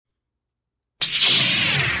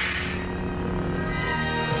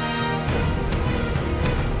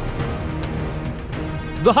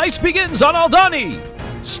The heist begins on Aldhani.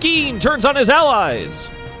 Skeen turns on his allies.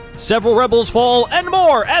 Several rebels fall, and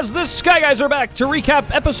more as the Sky Guys are back to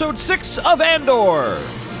recap Episode 6 of Andor.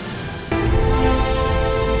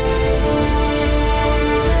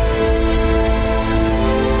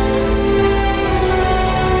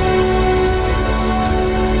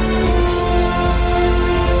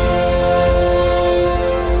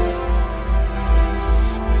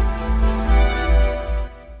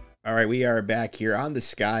 All right, we are back here on the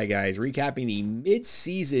Sky Guys, recapping the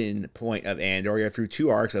mid-season point of Andor. We are through 2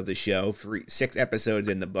 arcs of the show, 6 episodes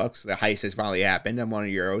in the books. The heist has finally happened. I'm one of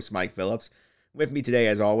your hosts, Mike Phillips. With me today,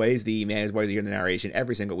 as always, the man who's always here in the narration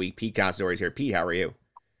every single week, Pete Considore is here. Pete, how are you?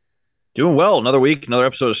 Doing well. Another week, another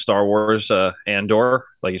episode of Star Wars Andor.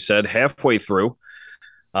 Like you said, halfway through.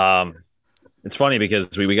 It's funny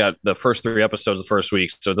because we got the first 3 episodes the first week,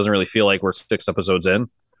 so it doesn't really feel like we're 6 episodes in.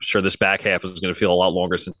 I'm sure this back half is going to feel a lot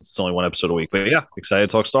longer since it's only 1 episode a week. But yeah, excited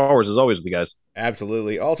to talk Star Wars as always with you guys.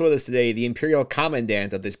 Absolutely. Also with us today, the Imperial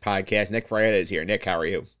Commandant of this podcast, Nick Frietta, is here. Nick, how are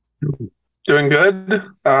you? Doing good.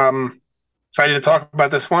 Excited to talk about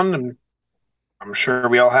this one, and I'm sure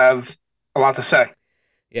we all have a lot to say.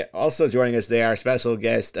 Yeah. Also joining us today, our special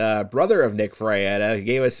guest, brother of Nick Frietta, he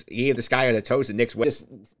gave the Sky Guys a toast, and Nick's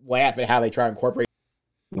just laugh at how they try to incorporate.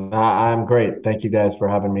 I'm great. Thank you guys for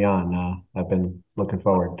having me on. I've been looking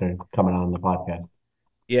forward to coming on the podcast.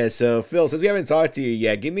 Yeah, so Phil, since we haven't talked to you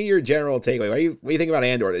yet, give me your general takeaway. What do you think about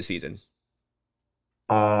Andor this season?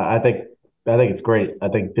 I think it's great. I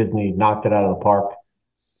think Disney knocked it out of the park.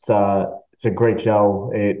 It's a great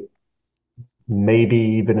show. It maybe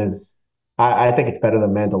even is. I think it's better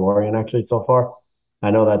than Mandalorian actually so far.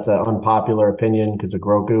 I know that's an unpopular opinion because of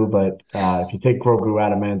Grogu, but if you take Grogu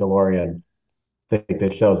out of Mandalorian, I think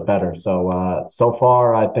this show's better. So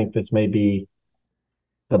far, I think this may be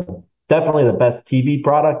definitely the best TV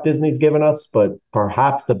product Disney's given us, but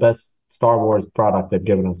perhaps the best Star Wars product they've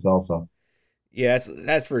given us also. Yeah,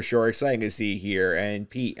 that's for sure. Exciting to see here. And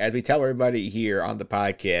Pete, as we tell everybody here on the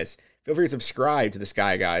podcast, feel free to subscribe to the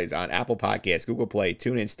Sky Guys on Apple Podcasts, Google Play,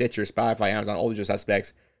 TuneIn, Stitcher, Spotify, Amazon, all the usual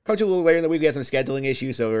suspects. Come to a little later in the week. We have some scheduling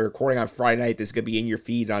issues, so we're recording on Friday night. This is going to be in your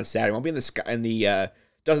feeds on Saturday. It won't be in the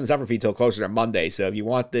Doesn't Suffer feed till closer to Monday. So if you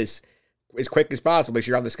want this as quick as possible, make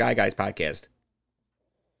sure you're on the Sky Guys podcast.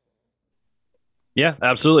 Yeah,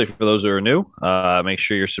 absolutely. For those who are new, make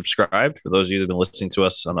sure you're subscribed. For those of you that have been listening to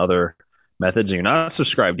us on other methods and you're not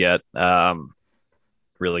subscribed yet,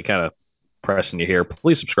 really kind of pressing you here.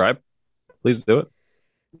 Please subscribe. Please do it.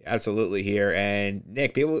 Absolutely here. And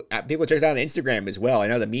Nick, people check us out on Instagram as well. I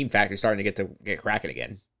know the meme factor is starting to get cracking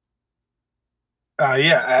again.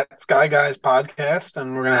 Yeah, at Sky Guys Podcast,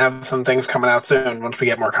 and we're going to have some things coming out soon once we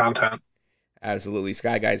get more content. Absolutely.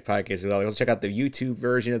 Sky Guys Podcast as well. Also check out the YouTube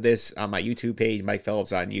version of this on my YouTube page, Mike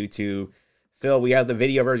Phillips on YouTube. Phil, we have the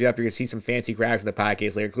video version up. You're going to see some fancy graphics in the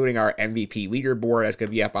podcast later, including our MVP leaderboard. That's going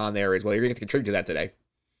to be up on there as well. You're going to contribute to that today.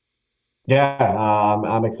 Yeah,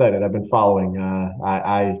 I'm excited. I've been following.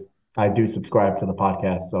 I do subscribe to the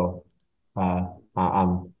podcast, so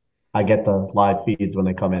I get the live feeds when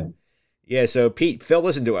they come in. Yeah, so Pete, Phil,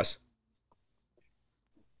 listen to us.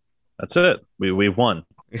 That's it. We've won.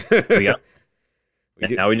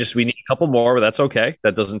 Now we need a couple more, but that's okay.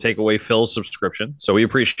 That doesn't take away Phil's subscription. So we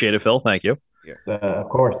appreciate it, Phil. Thank you. Yeah. Of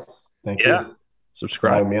course. Thank you.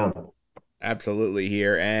 Subscribe. Me on. Absolutely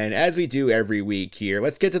here. And as we do every week here,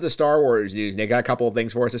 let's get to the Star Wars news. Nick, got a couple of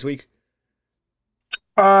things for us this week?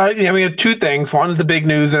 Yeah, we have 2 things. One is the big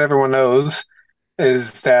news that everyone knows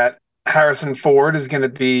is that Harrison Ford is going to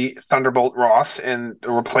be Thunderbolt Ross and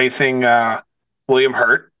replacing William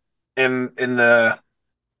Hurt in the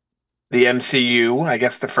MCU. I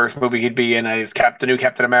guess the first movie he'd be in is the new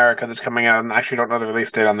Captain America that's coming out. I actually don't know the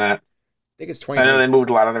release date on that. I think it's 20. I know they moved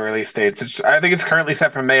a lot of the release dates. I think it's currently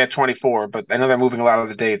set for May of 24, but I know they're moving a lot of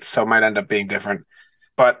the dates, so it might end up being different.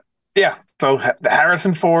 But yeah, so the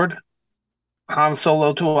Harrison Ford Han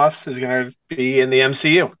Solo to us is going to be in the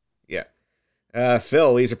MCU. Yeah.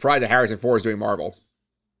 Phil, he's surprised that Harrison Ford is doing Marvel.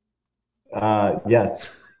 Yes,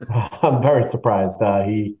 I'm very surprised.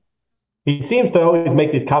 He seems to always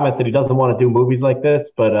make these comments that he doesn't want to do movies like this,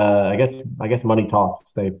 but I guess money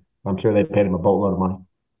talks. I'm sure they paid him a boatload of money.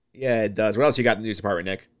 Yeah, it does. What else you got in the news department,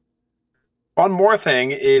 Nick? One more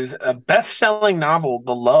thing is a best-selling novel,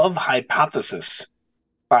 The Love Hypothesis,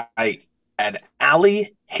 by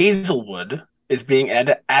Ali Hazelwood, is being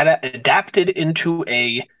adapted into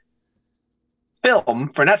a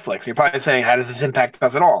film for Netflix. You're probably saying, how does this impact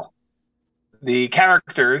us at all? The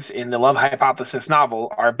characters in the Love Hypothesis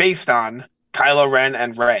novel are based on Kylo Ren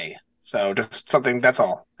and Rey. So just something, that's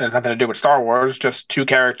all. It has nothing to do with Star Wars, just 2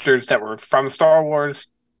 characters that were from Star Wars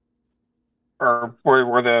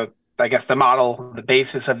were the, I guess, the model, the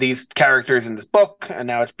basis of these characters in this book, and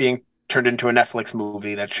now it's being turned into a Netflix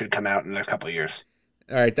movie that should come out in a couple of years.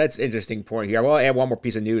 All right, that's an interesting point here. I will add one more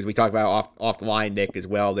piece of news. We talked about off the line, Nick, as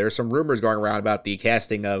well. There's some rumors going around about the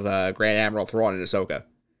casting of Grand Admiral Thrawn in Ahsoka.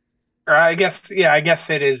 I guess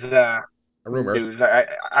it is a rumor. News.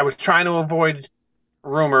 I was trying to avoid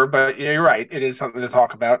rumor, but you're right. It is something to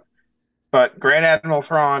talk about. But Grand Admiral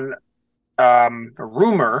Thrawn,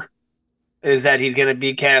 rumor is that he's going to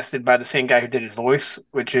be casted by the same guy who did his voice,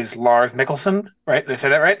 which is Lars Mikkelsen, right? Did I say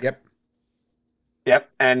that right? Yep.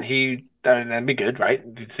 And that'd be good,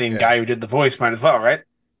 right? The same guy who did the voice might as well, right?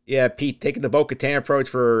 Yeah, Pete, taking the Bo-Katan approach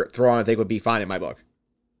for Thrawn, I think would be fine in my book.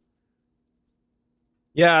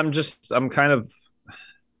 Yeah, I'm kind of,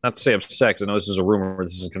 not to say upset, because I know this is a rumor,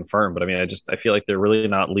 this isn't confirmed, but I mean, I feel like they're really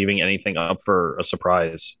not leaving anything up for a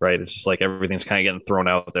surprise, right? It's just like everything's kind of getting thrown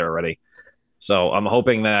out there already. So I'm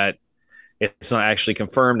hoping that it's not actually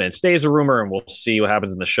confirmed and it stays a rumor, and we'll see what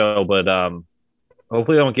happens in the show. But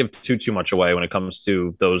hopefully, they don't give too much away when it comes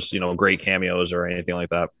to those, great cameos or anything like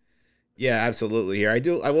that. Yeah, absolutely. Here,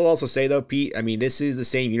 I will also say though, Pete. I mean, this is the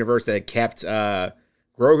same universe that kept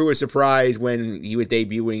Grogu was surprised when he was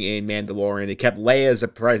debuting in Mandalorian. It kept Leia as a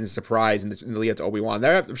present surprise in the lead up to Obi-Wan.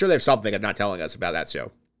 I'm sure they have something of not telling us about that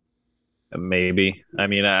show. Maybe. I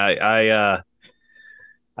mean, I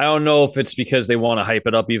don't know if it's because they want to hype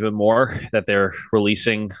it up even more that they're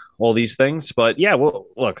releasing all these things. But yeah, well,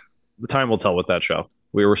 look, the time will tell with that show.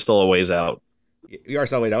 We were still a ways out. We are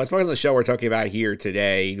still a ways out. Let's focus on the show we're talking about here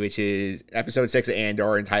today, which is episode 6 of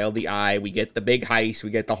Andor, entitled The Eye. We get the big heist.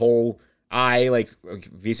 We get the whole Eye, like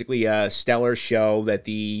basically a stellar show that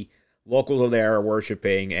the locals of there are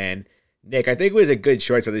worshiping. And Nick, I think it was a good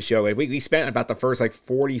choice for the show. We spent about the first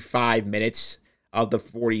 45 minutes of the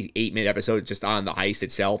 48-minute episode just on the heist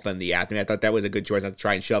itself and the aftermath. I thought that was a good choice not to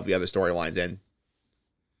try and shove the other storylines in.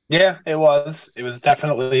 Yeah, it was. It was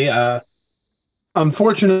definitely.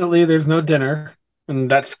 Unfortunately, there's no dinner, and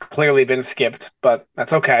that's clearly been skipped, but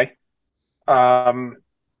that's okay.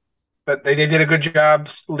 But they did a good job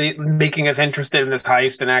making us interested in this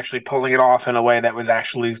heist and actually pulling it off in a way that was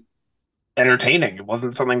actually entertaining. It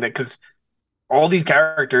wasn't something that, because all these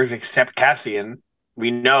characters except Cassian, we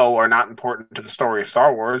know are not important to the story of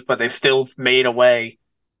Star Wars, but they still made a way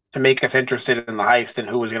to make us interested in the heist and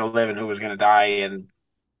who was going to live and who was going to die. And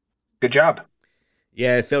good job.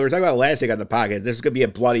 Yeah, Phil, we were talking about last week on the podcast. This is going to be a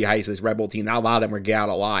bloody heist, this Rebel team. Not a lot of them are get out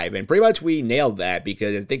alive. And pretty much we nailed that,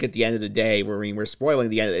 because I think at the end of the day, we're spoiling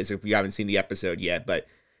the end of this if you haven't seen the episode yet. But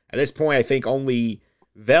at this point, I think only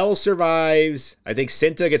Vel survives. I think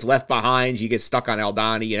Cinta gets left behind. She gets stuck on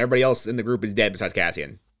Aldhani, and everybody else in the group is dead besides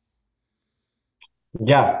Cassian.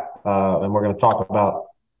 Yeah, and we're going to talk about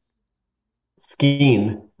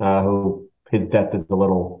Skeen, who his death is a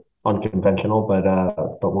little unconventional, but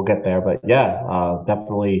we'll get there. But yeah,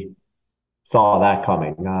 definitely saw that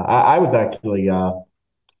coming. I was actually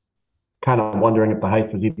kind of wondering if the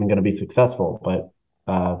heist was even going to be successful, but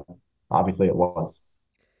obviously it was.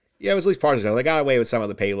 Yeah, it was at least partial. They got away with some of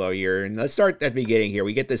the payload here. And let's start at the beginning here.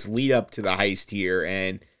 We get this lead up to the heist here,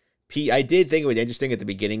 and Pete, I did think it was interesting at the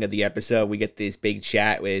beginning of the episode. We get this big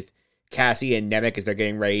chat with Cassie and Nemec as they're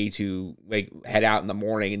getting ready to head out in the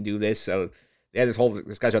morning and do this. So they had this whole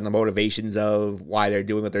discussion on the motivations of why they're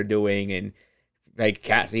doing what they're doing. And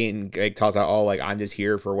Cassie and talks about, I'm just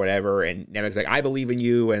here for whatever. And Nemec's like, I believe in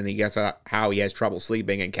you. And he gets how he has trouble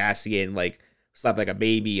sleeping. And Cassian slept like a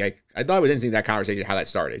baby. I thought it was interesting, that conversation, how that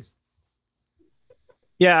started.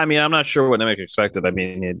 Yeah, I mean, I'm not sure what Nemec expected. I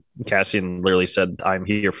mean, Cassian literally said, I'm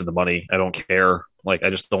here for the money. I don't care.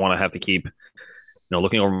 I just don't want to have to keep,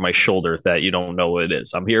 looking over my shoulder that you don't know what it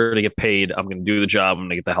is. I'm here to get paid. I'm going to do the job. I'm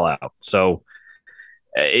going to get the hell out. So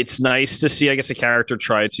it's nice to see, I guess, a character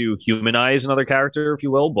try to humanize another character, if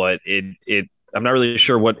you will. But I'm not really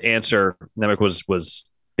sure what answer Nemec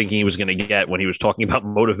was thinking he was going to get when he was talking about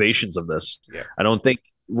motivations of this. Yeah. I don't think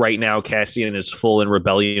right now Cassian is full in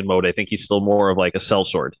rebellion mode. I think he's still more of a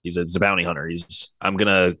sellsword. He's a bounty hunter. I'm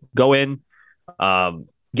gonna go in,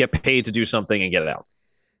 get paid to do something and get it out.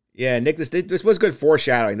 Yeah, Nick, this was good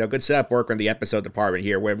foreshadowing, though. Good setup work on the episode department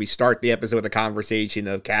here, where we start the episode with a conversation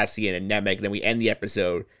of Cassian and Nemec, and then we end the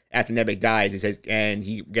episode after Nemec dies. He says, and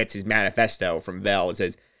he gets his manifesto from Vel. It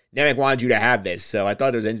says, Nemec wanted you to have this. So I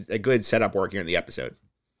thought there was a good setup work here in the episode.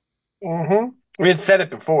 Mm-hmm. We had said it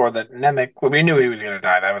before that Nemec, we knew he was going to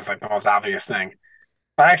die. That was the most obvious thing.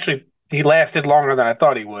 Actually, he lasted longer than I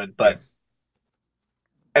thought he would, but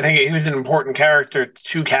I think he was an important character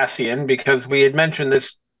to Cassian, because we had mentioned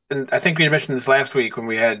this, and I think we had mentioned this last week when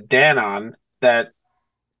we had Dan on, that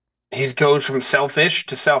he goes from selfish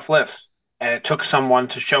to selfless. and it took someone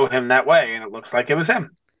to show him that way, and it looks like it was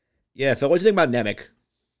him. Yeah, Phil, what do you think about Nemec?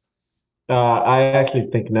 I actually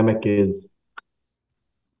think Nemec is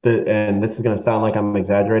and this is going to sound like I'm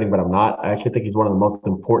exaggerating, but I'm not. I actually think he's one of the most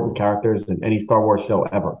important characters in any Star Wars show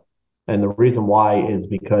ever. And the reason why is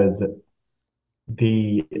because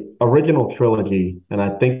the original trilogy, and I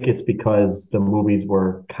think it's because the movies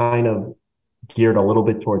were kind of geared a little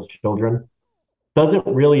bit towards children, doesn't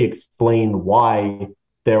really explain why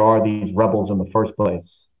there are these rebels in the first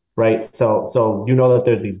place, right? So you know that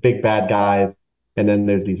there's these big bad guys, and then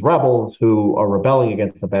there's these rebels who are rebelling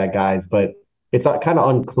against the bad guys, but it's kind of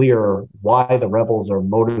unclear why the rebels are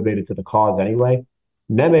motivated to the cause anyway.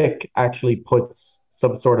 Nemec actually puts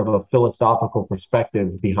some sort of a philosophical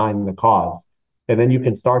perspective behind the cause. And then you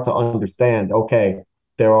can start to understand, okay,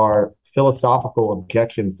 there are philosophical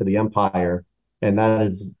objections to the Empire, and that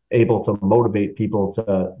is able to motivate people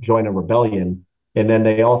to join a rebellion. And then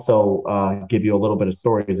they also give you a little bit of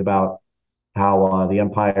stories about how the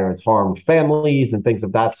Empire has harmed families and things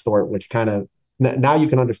of that sort, which kind of now you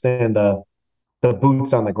can understand the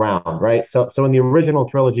boots on the ground, right? So in the original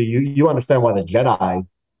trilogy, you understand why the Jedi,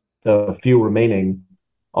 the few remaining,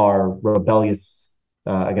 are rebellious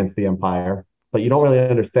against the Empire, but you don't really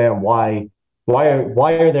understand why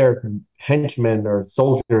are there henchmen or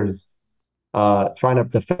soldiers trying to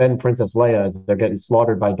defend Princess Leia as they're getting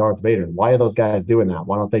slaughtered by Darth Vader? Why are those guys doing that?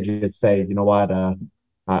 Why don't they just say, you know what,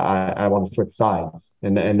 I want to switch sides,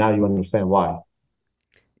 and now you understand why.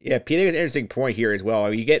 Yeah, Peter has an interesting point here as well. I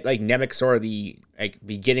mean, you get like Nemec sort of the like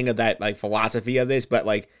beginning of that like philosophy of this, but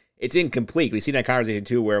like it's incomplete. We've seen that conversation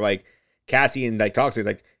too, where like Cassian like talks to us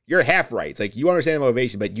like you're half right. It's like you understand the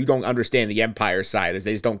motivation, but you don't understand the Empire side. As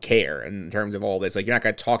they just don't care in terms of all this. Like you're not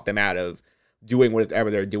gonna talk them out of doing whatever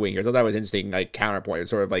they're doing here. So that was interesting. Like counterpoint. It's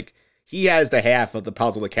sort of like he has the half of the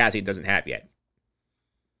puzzle that Cassian doesn't have yet.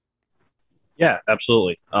 Yeah,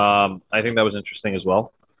 absolutely. I think that was interesting as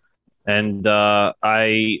well. And I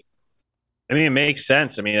mean, it makes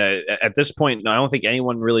sense. I mean, at this point, I don't think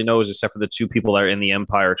anyone really knows, except for the two people that are in the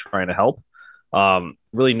Empire trying to help,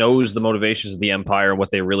 really knows the motivations of the Empire and what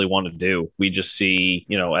they really want to do. We just see,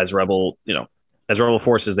 as rebel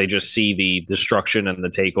forces, they just see the destruction and the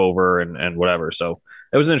takeover and whatever. So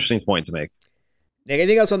it was an interesting point to make. Nick,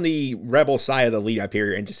 anything else on the rebel side of the lead up here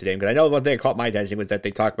you're interested in? Because I know one thing that caught my attention was that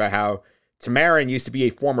they talked about how Tamarin used to be a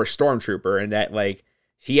former stormtrooper and that like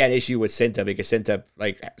he had issue with Cinta because Cinta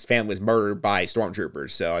like his family was murdered by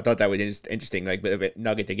stormtroopers. So I thought that was interesting, like bit of a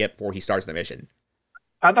nugget to get before he starts the mission.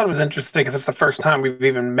 I thought it was interesting because it's the first time we've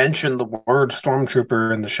even mentioned the word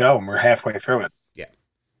stormtrooper in the show, and we're halfway through it. Yeah.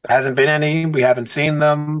 There hasn't been any. We haven't seen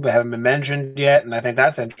them. They haven't been mentioned yet, and I think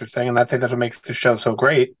that's interesting. And I think that's what makes the show so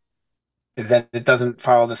great, is that it doesn't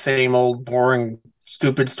follow the same old boring,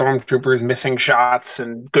 stupid stormtroopers missing shots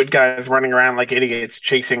and good guys running around like idiots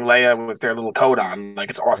chasing Leia with their little coat on, like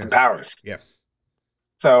it's Austin Powers. Yeah.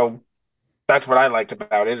 So that's what I liked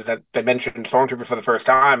about it, is that they mentioned stormtroopers for the first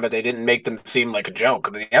time, but they didn't make them seem like a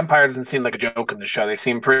joke. The Empire doesn't seem like a joke in the show. They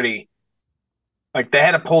seem pretty like they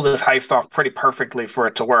had to pull this heist off pretty perfectly for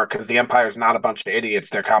it to work, because the Empire's not a bunch of idiots.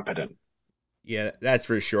 They're competent. Yeah, that's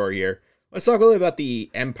for sure here. Let's talk a little about the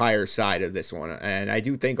Empire side of this one. And I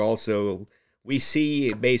do think also we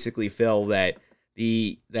see basically, Phil, that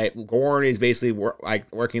that Gorn is basically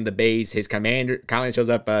working the base. His commander shows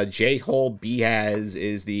up. J-Hole Behaz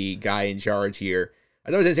is the guy in charge here. I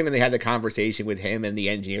thought it was interesting when they had the conversation with him, and the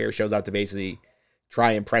engineer shows up to basically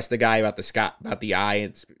try and impress the guy about the eye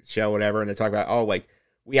and show whatever. And they talk about, oh, like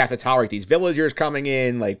we have to tolerate these villagers coming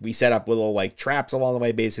in. Like we set up little like traps along the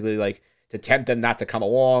way, basically like to tempt them not to come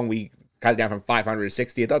along. We cut it down from 500 to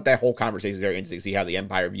 60. I thought that whole conversation was very interesting to see how the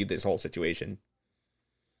Empire viewed this whole situation.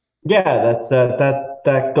 Yeah,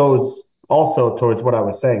 that goes also towards what I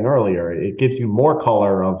was saying earlier. It gives you more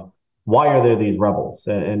color of why are there these rebels,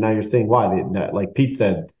 and now you're seeing why. Like Pete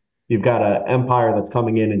said, you've got an empire that's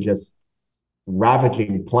coming in and just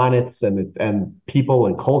ravaging planets and people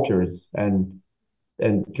and cultures, and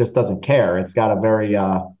just doesn't care. It's got a very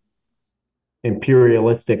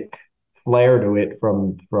imperialistic flair to it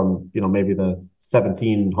from maybe the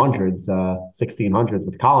 1700s, 1600s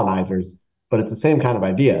with colonizers, but it's the same kind of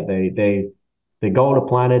idea. They go to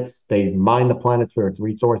planets, they mine the planets for its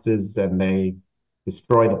resources, and they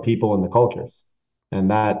destroy the people and the cultures.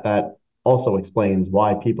 And that also explains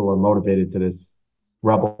why people are motivated to this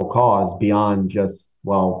rebel cause beyond just,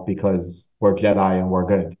 well, because we're Jedi and we're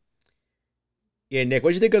good. Yeah, Nick, what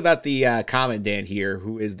do you think about the commandant here,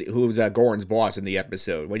 who's Gorn's boss in the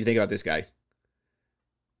episode? What do you think about this guy?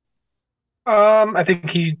 I think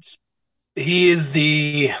he is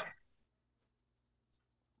the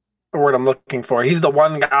the word I'm looking for. He's the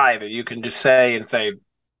one guy that you can just say,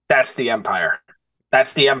 that's the Empire.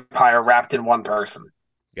 That's the Empire wrapped in one person.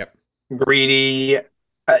 Yep. Greedy.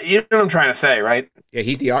 You know what I'm trying to say, right? Yeah,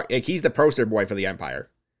 he's the poster boy for the Empire.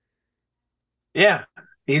 Yeah.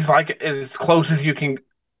 He's like as close as you can.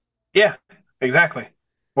 Yeah, exactly.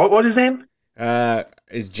 What was his name?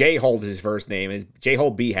 Is J-Hold his first name? Is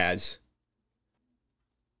J-Hold Behaz.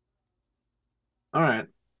 All right.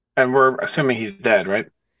 And we're assuming he's dead, right?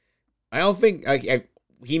 I don't think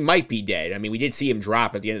he might be dead. I mean, we did see him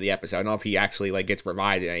drop at the end of the episode. I don't know if he actually like gets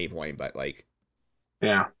revived at any point, but like,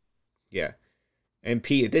 yeah. And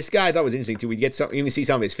Pete, this guy I thought was interesting too. We get even see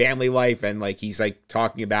some of his family life, and like he's like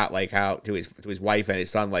talking about like how to his wife and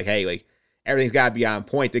his son, like, hey, like everything's got to be on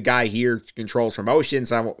point. The guy here controls promotion,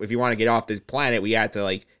 so if you want to get off this planet, we had to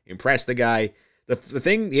like impress the guy.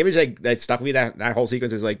 The image like that stuck with me that whole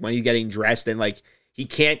sequence is like when he's getting dressed and like he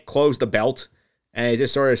can't close the belt, and it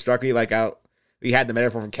just sort of struck me like how we had the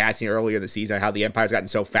metaphor from Cassian earlier in the season, how the Empire's gotten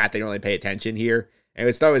so fat they don't really pay attention here. And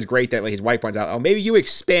it was great that like his wife points out, oh, maybe you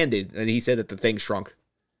expanded, and he said that the thing shrunk.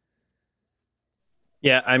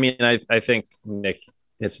 Yeah, I mean, I think Nick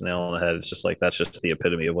hits the nail on the head. It's just like that's just the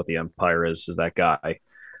epitome of what the Empire is that guy.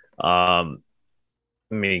 I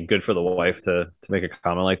mean, good for the wife to make a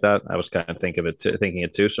comment like that. I was kind of thinking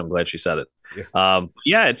it too, so I'm glad she said it.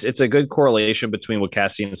 Yeah, it's a good correlation between what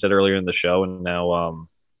Cassian said earlier in the show and now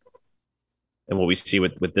and what we see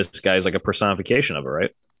with this guy is like a personification of it,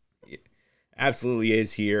 right? Yeah, absolutely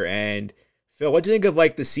is here. And Phil, what do you think of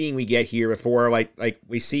like the scene we get here before like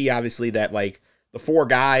we see obviously that like the four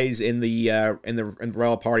guys in the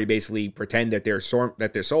Umbrella party basically pretend that they're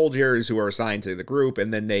soldiers who are assigned to the group,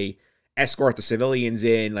 and then they escort the civilians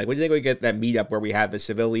in. Like, what do you think we get that meetup where we have the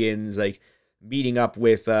civilians like meeting up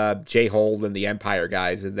with J-Hold and the Empire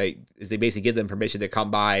guys, as they basically give them permission to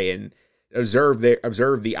come by and observe the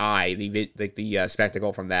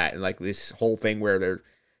spectacle from that, and like this whole thing where they're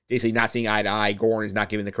basically not seeing eye to eye. Gorn is not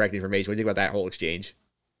giving the correct information. What do you think about that whole exchange?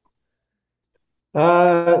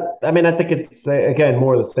 I mean, I think it's again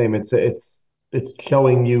more of the same. It's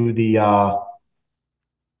showing you the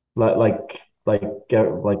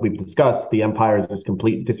like we've discussed, the Empire's just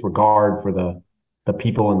complete disregard for the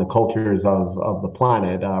people and the cultures of the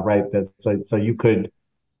planet, right? So you could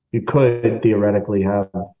theoretically have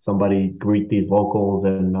somebody greet these locals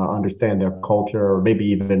and understand their culture, or maybe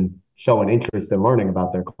even show an interest in learning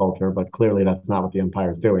about their culture. But clearly, that's not what the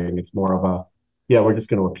Empire is doing. It's more of a, yeah, we're just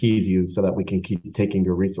going to appease you so that we can keep taking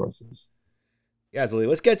your resources. Yeah, absolutely.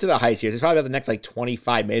 Let's get to the heist here. This is probably about the next like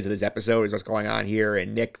 25 minutes of this episode is what's going on here.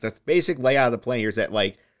 And Nick, the basic layout of the plan here is that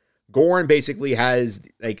like Gorn basically has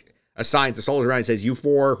like assigns the soldiers around and says, you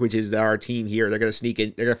four, which is our team here, they're going to sneak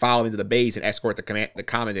in, they're going to follow into the base and escort the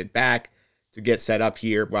commandant back to get set up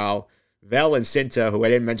here. While Vel and Cinta, who I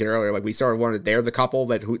didn't mention earlier, like we sort of learned that they're the couple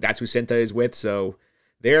that's who Cinta is with. So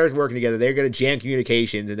they're working together. They're going to jam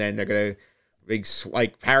communications, and then they're going to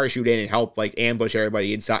like parachute in and help like ambush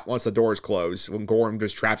everybody inside once the doors close when Gorn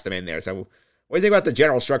just traps them in there. So what do you think about the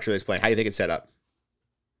general structure of this plan? How do you think it's set up?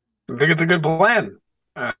 I think it's a good plan.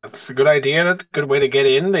 It's a good idea. That's a good way to get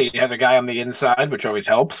in. They have a guy on the inside, which always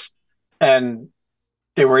helps. And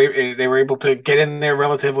they were able to get in there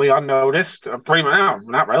relatively unnoticed. Pretty much,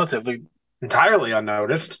 not relatively, entirely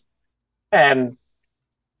unnoticed. And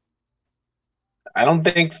I don't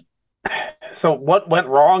think so. What went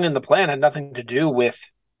wrong in the plan had nothing to do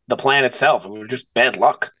with the plan itself. It was just bad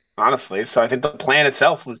luck, honestly. So I think the plan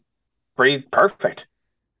itself was pretty perfect.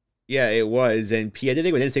 Yeah, it was. And P, I did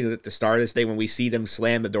think it was interesting at the start of this thing when we see them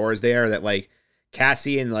slam the doors there, that like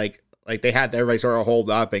Cassian, like they had everybody sort of hold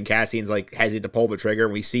up, and Cassian's like hesitant to pull the trigger.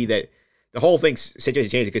 And we see that the whole thing's situation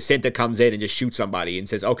changes because Cinta comes in and just shoots somebody and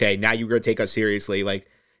says, okay, now you're going to take us seriously. Like,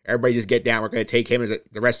 everybody just get down. We're going to take him as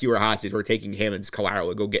the rest of you are hostages. We're taking him as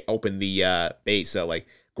collateral to go open the base. So like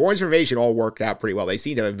Gorn's information all worked out pretty well. They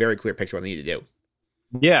seem to have a very clear picture of what they need to do.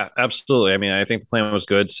 Yeah, absolutely. I mean, I think the plan was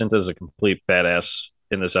good. Cinta's a complete badass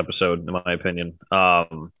in this episode, in my opinion.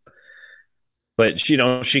 But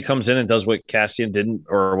she comes in and does what Cassian didn't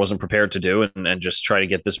or wasn't prepared to do, and just try to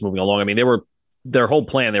get this moving along. I mean, their whole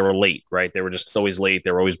plan, they were late, right? They were just always late.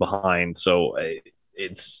 They were always behind. So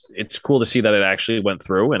it's cool to see that it actually went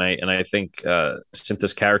through. And I think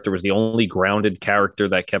Cinta's character was the only grounded character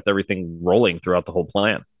that kept everything rolling throughout the whole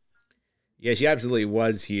plan. Yeah, she absolutely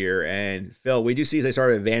was here. And Phil, we do see as they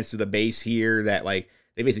sort of advance to the base here that like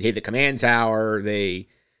they basically hit the command tower.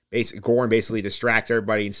 Gorn basically distracts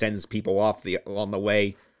everybody and sends people off along the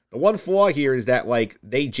way. The one flaw here is that like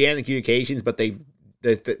they jam the communications, but they're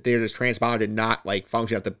just transponder did not like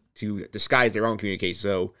function enough to disguise their own communication.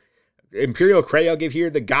 So Imperial credit I'll give here,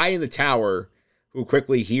 the guy in the tower who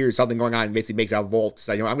quickly hears something going on and basically makes out Volt.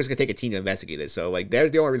 So, I'm just going to take a team to investigate this. So, like,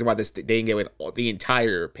 there's the only reason why they didn't get with the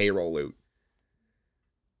entire payroll loot.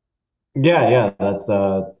 Yeah, that's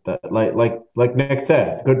like Nick said,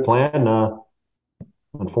 it's a good plan.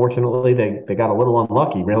 Unfortunately, they got a little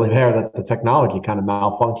unlucky, really, there that the technology kind of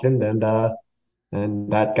malfunctioned,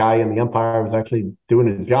 and that guy in the Empire was actually doing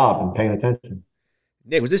his job and paying attention.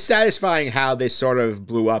 Nick, was this satisfying how this sort of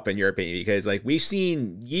blew up in your opinion? Because like we've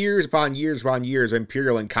seen years upon years upon years of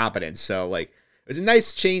Imperial incompetence. So like it was a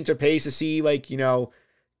nice change of pace to see like,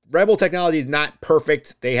 Rebel technology is not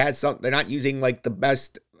perfect. They're not using like the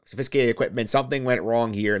best sophisticated equipment. Something went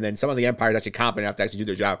wrong here, and then some of the Empire is actually competent enough to actually do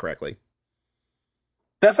their job correctly.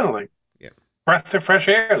 Definitely. Yeah. Breath of fresh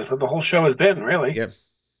air. That's what the whole show has been, really. Yeah.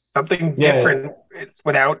 Something different.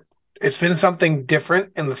 It's been something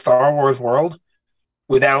different in the Star Wars world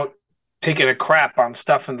without taking a crap on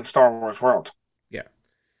stuff in the Star Wars world. Yeah.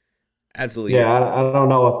 Absolutely. Yeah, I don't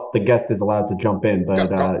know if the guest is allowed to jump in, but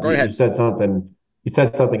go ahead. You said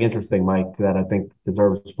something interesting, Mike, that I think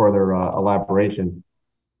deserves further elaboration.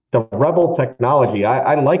 The Rebel technology,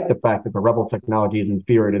 I like the fact that the Rebel technology is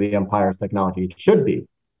inferior to the Empire's technology. It should be.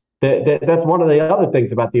 That's one of the other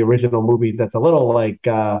things about the original movies that's a little like,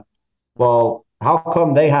 well, how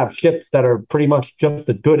come they have ships that are pretty much just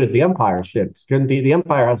as good as the Empire ships? The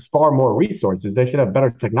Empire has far more resources. They should have better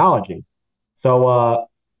technology. So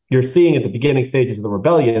you're seeing at the beginning stages of the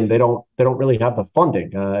rebellion, they don't really have the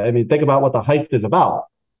funding. I mean, think about what the heist is about.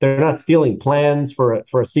 They're not stealing plans for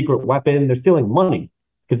a secret weapon. They're stealing money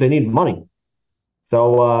because they need money.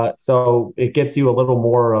 So it gives you a little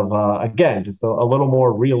more of again, just a little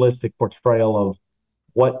more realistic portrayal of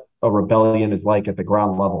what a rebellion is like at the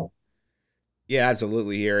ground level. Yeah,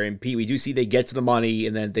 absolutely. Here and Pete, we do see they get to the money,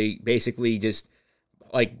 and then they basically just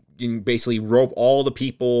rope all the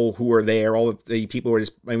people who are there, all the people who are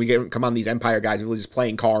just, when we come on these Empire guys, really just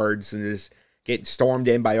playing cards and just get stormed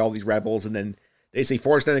in by all these rebels, and then basically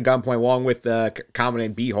force them at gunpoint along with the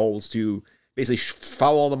commandant B-holes to basically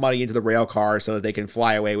follow all the money into the rail car so that they can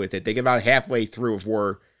fly away with it. They get about halfway through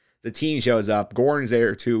before the team shows up. Gorn's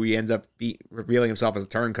there too. He ends up revealing himself as a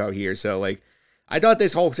turncoat here. So like, I thought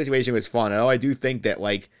this whole situation was fun. I do think that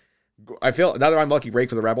like, I feel another unlucky break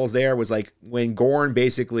for the Rebels there was like when Gorn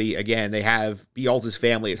basically, again, they have B-Ult's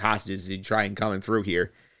family as hostages to try and coming through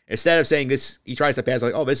here. Instead of saying this, he tries to pass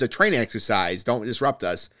like, oh, this is a training exercise. Don't disrupt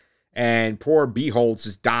us. And poor B-Holtz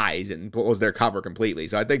just dies and blows their cover completely.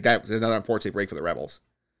 So I think that was another unfortunate break for the Rebels.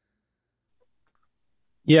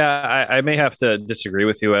 Yeah, I may have to disagree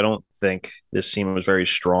with you. I don't think this scene was very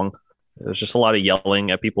strong. There's just a lot of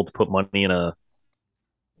yelling at people to put money in a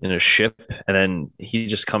ship, and then he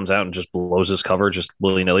just comes out and just blows his cover just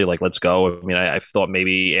willy-nilly, like, let's go. I mean, I thought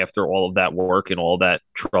maybe after all of that work and all that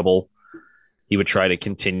trouble, he would try to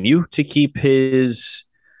continue to keep his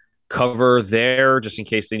cover there just in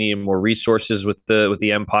case they needed more resources with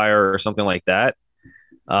the Empire or something like that.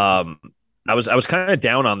 I was kind of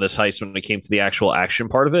down on this heist when it came to the actual action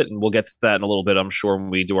part of it, and we'll get to that in a little bit, I'm sure, when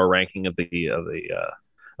we do our ranking of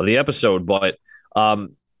the episode. But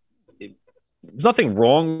there's nothing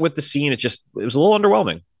wrong with the scene. It was a little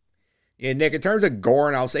underwhelming. Yeah, Nick, in terms of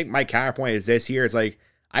Gorn, I'll say my counterpoint is this here. It's like,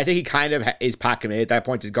 I think he kind of is pot committed at that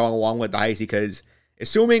point, just going along with the heist, because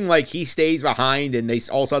assuming like he stays behind and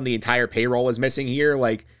all of a sudden the entire payroll is missing here,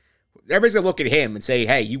 like everybody's gonna look at him and say,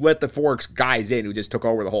 hey, you let the 4 guys in who just took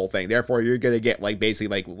over the whole thing. Therefore, you're gonna get like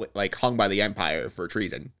basically like hung by the Empire for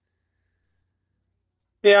treason.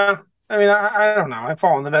 Yeah. I mean, I don't know. I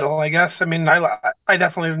fall in the middle, I guess. I mean, I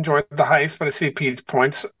definitely enjoyed the heist, but I see Pete's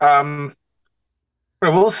points. What I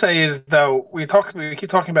will say is, though, we keep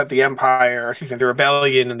talking about the Empire, the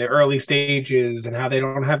rebellion, and the early stages, and how they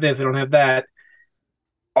don't have this, they don't have that.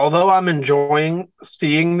 Although I'm enjoying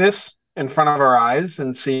seeing this in front of our eyes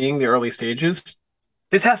and seeing the early stages,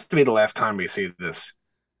 this has to be the last time we see this.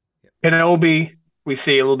 Kenobi, we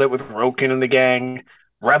see a little bit with Roken and the gang.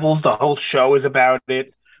 Rebels, the whole show is about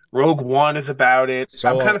it. Rogue One is about it. So,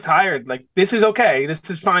 I'm kind of tired. Like, this is okay. This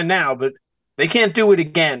is fine now, but they can't do it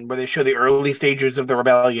again where they show the early stages of the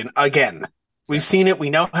rebellion again. We've seen it. We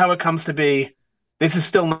know how it comes to be. This is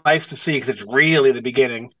still nice to see because it's really the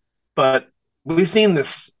beginning. But we've seen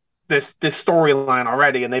this storyline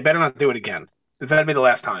already, and they better not do it again. It better be the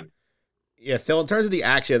last time. Yeah, Phil, in terms of the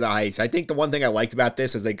action of the heist, I think the one thing I liked about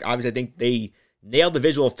this is, like, obviously I think they nailed the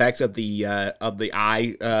visual effects of the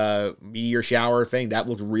eye meteor shower thing. That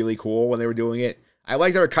looked really cool when they were doing it. I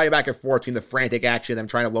liked they were cutting back and forth between the frantic action, them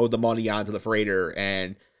trying to load the money onto the freighter,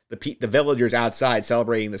 and the villagers outside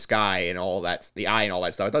celebrating the sky and all that, the eye and all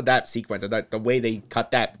that stuff. I thought that sequence, I thought the way they cut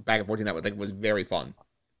that back and forth in that was very fun.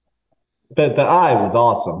 the eye was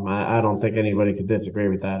awesome. I don't think anybody could disagree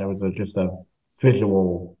with that. It was just a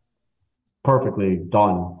visual, perfectly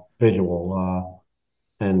done visual,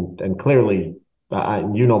 and clearly,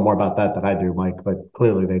 you know more about that than I do, Mike. But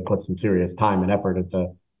clearly, they put some serious time and effort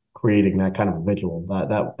into creating that kind of a visual.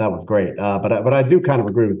 That was great. But I do kind of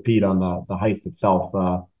agree with Pete on the heist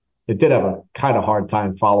itself. It did have a kind of hard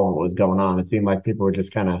time following what was going on. It seemed like people were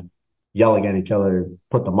just kind of yelling at each other,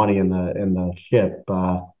 put the money in the ship.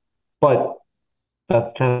 But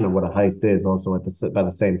that's kind of what a heist is, also by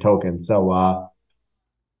the same token. So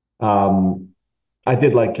um, I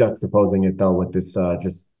did like juxtaposing it though with this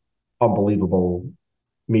just unbelievable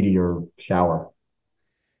meteor shower.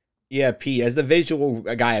 Yeah, Pete, as the visual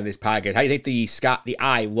guy of this podcast, how do you think the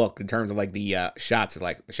eye looked in terms of like the shots,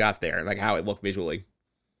 like the shots there, like how it looked visually?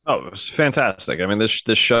 Oh, it was fantastic. I mean, this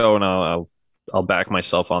show, and I'll back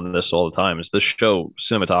myself on this all the time. Is this show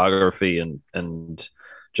cinematography and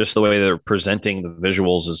just the way they're presenting the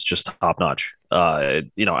visuals is just top notch. I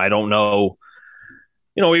don't know.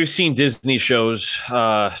 We've seen Disney shows,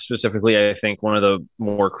 specifically, I think one of the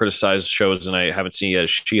more criticized shows, and I haven't seen yet,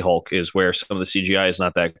 is She-Hulk, is where some of the CGI is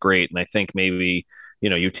not that great. And I think maybe,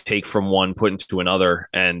 you take from one, put into another.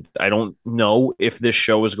 And I don't know if this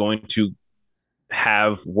show is going to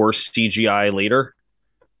have worse CGI later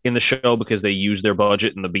in the show because they use their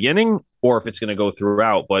budget in the beginning, or if it's going to go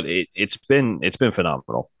throughout. But it's been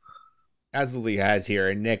phenomenal. Absolutely has here.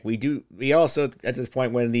 And Nick, we also at this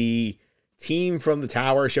point when the team from the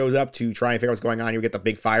tower shows up to try and figure out what's going on, you get the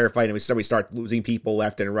big firefight, and we start losing people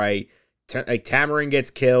left and right. Like Tamarin gets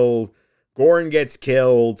killed, Goran gets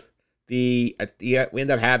killed. We end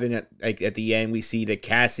up having at the end we see that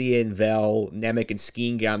Cassian, Vel, Nemec, and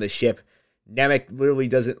Skeen get on the ship. Nemec literally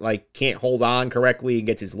can't hold on correctly and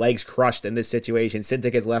gets his legs crushed in this situation.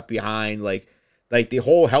 Syntek is left behind. Like the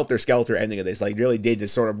whole helter skelter ending of this, really did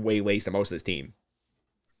just sort of waste to most of this team.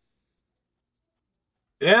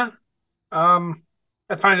 Yeah. I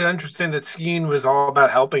find it interesting that Skeen was all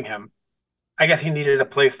about helping him. I guess he needed a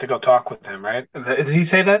place to go talk with him, right? Did he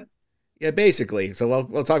say that? Yeah, basically. So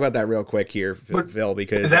we'll talk about that real quick here, Phil,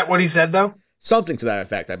 because is that what he said though? Something to that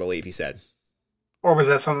effect, I believe he said. Or was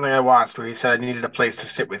that something I watched where he said I needed a place to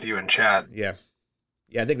sit with you and chat? Yeah,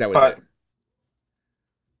 I think that was it.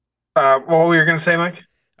 What were you going to say, Mike?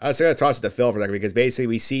 I was going to toss it to Phil for a second because basically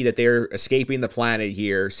we see that they're escaping the planet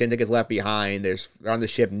here. Syntek is left behind. They're on the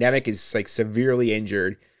ship. Nemec is severely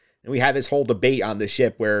injured. And we have this whole debate on the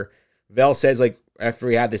ship where Vel says after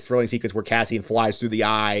we had this thrilling sequence where Cassian flies through the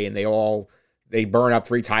eye and they burn up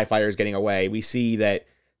 3 TIE fighters getting away. We see that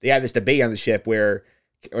they have this debate on the ship where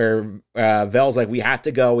Vel's like, we have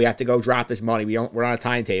to go drop this money. We're on a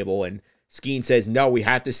timetable. And Skeen says, no, we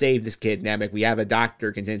have to save this kid, Nemec. We have a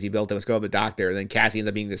doctor contingency built. Let's go to the doctor. And then Cassie ends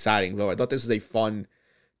up being deciding. Though I thought this was a fun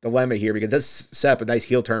dilemma here because this set up a nice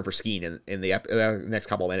heel turn for Skeen in the next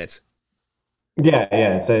couple of minutes. Yeah.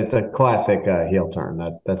 It's a classic heel turn.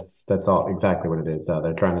 That's all exactly what it is.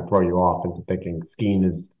 They're trying to throw you off into thinking Skeen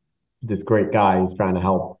is this great guy who's trying to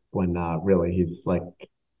help when really he's, like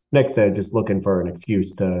Nick said, just looking for an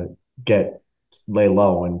excuse to lay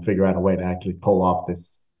low and figure out a way to actually pull off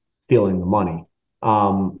this stealing the money.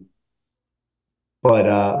 But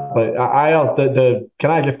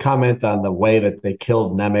can I just comment on the way that they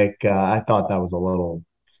killed Nemec? I thought that was a little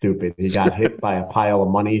stupid. He got hit by a pile of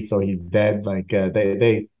money, so he's dead. I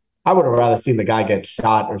would have rather seen the guy get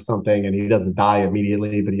shot or something, and he doesn't die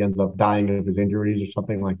immediately, but he ends up dying of his injuries or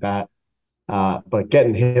something like that. But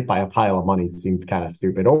getting hit by a pile of money seemed kind of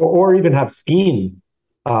stupid. Or even have Skeen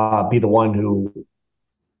be the one who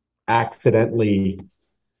accidentally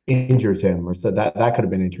injures him, or so that could have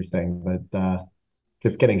been interesting. But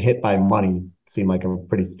just getting hit by money seemed like a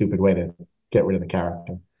pretty stupid way to get rid of the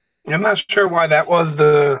character. I'm not sure why that was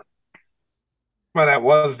the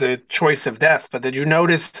choice of death, but did you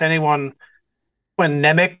notice anyone when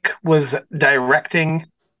Nemec was directing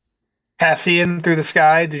Cassian through the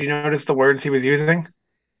sky? Did you notice the words he was using?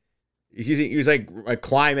 He was like a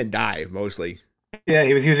climb and dive mostly. Yeah,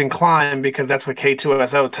 he was using climb because that's what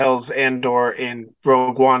K2SO tells Andor in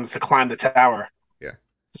Rogue One to climb the tower. Yeah.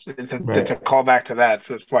 It's a callback to that,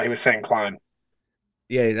 so that's why he was saying climb.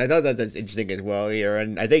 Yeah, I thought that's interesting as well here.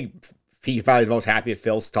 And I think he probably was most happy that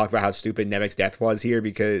Phil's talked about how stupid Nemec's death was here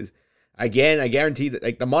because, again, I guarantee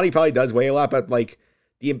that the money probably does weigh a lot, but the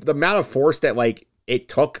amount of force that it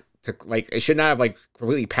took to it should not have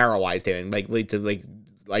completely paralyzed him and lead to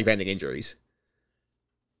life-ending injuries.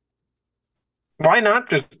 Why not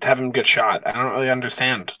just have him get shot? I don't really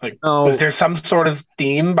understand. Was there some sort of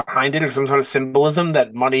theme behind it or some sort of symbolism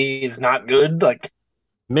that money is not good?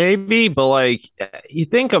 Maybe, but you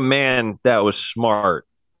think a man that was smart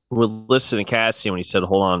would listen to Cassian when he said,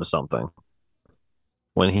 hold on to something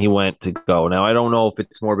when he went to go. Now, I don't know if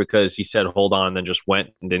it's more because he said, hold on, and then just went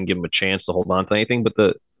and didn't give him a chance to hold on to anything,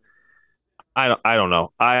 but I don't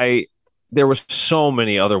know. There was so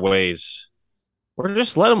many other ways or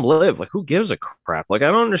just let him live. Like, who gives a crap? Like,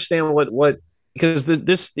 I don't understand because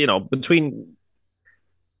this, between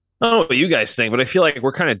I don't know what you guys think, but I feel like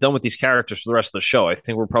we're kind of done with these characters for the rest of the show. I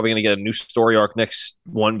think we're probably going to get a new story arc next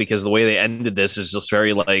one because the way they ended this is just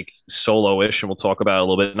very like solo-ish, and we'll talk about it a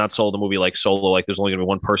little bit. Not Solo the movie, like Solo, like there's only going to be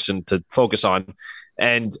one person to focus on,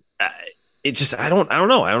 and it just I don't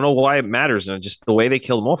know. I don't know why it matters, and just the way they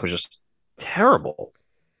killed him off was just terrible.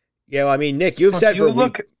 Yeah, well, I mean, Nick, you've said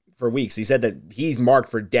for weeks. He said that he's marked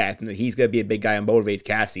for death and that he's going to be a big guy and motivates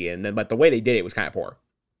Cassian. But the way they did it was kind of poor.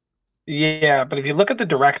 Yeah, but if you look at the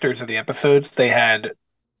directors of the episodes, they had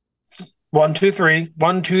 1, 2, 3.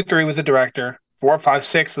 1, 2, 3 was a director. 4, 5,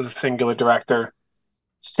 6 was a singular director.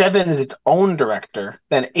 7 is its own director.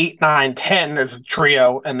 Then 8, 9, 10 is a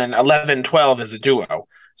trio, and then 11, 12 is a duo.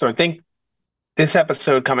 So I think this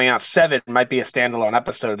episode coming out 7 might be a standalone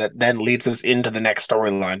episode that then leads us into the next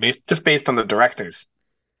storyline, just based on the directors.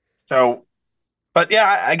 So, but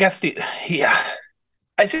yeah, I guess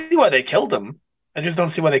I see why they killed him. I just don't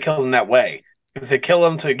see why they killed him that way. Because they kill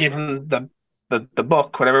him to give him the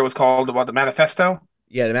book, whatever it was called, about the manifesto.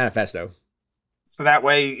 Yeah, the manifesto. So that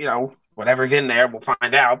way, whatever's in there, we'll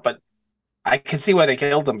find out. But I can see why they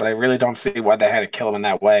killed him, but I really don't see why they had to kill him in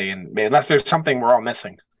that way. And unless there's something we're all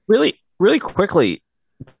missing. Really, really quickly,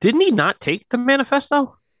 didn't he not take the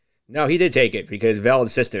manifesto? No, he did take it because Vel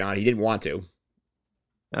insisted on it. He didn't want to.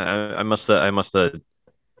 I must have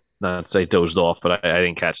not say dozed off, but I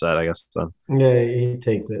didn't catch that, I guess. So. Yeah, he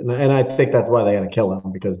takes it. And I think that's why they got to kill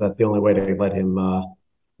him, because that's the only way to let him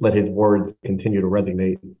let his words continue to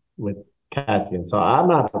resonate with Cassian. So I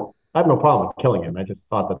have no problem with killing him. I just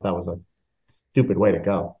thought that was a stupid way to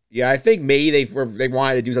go. Yeah, I think maybe they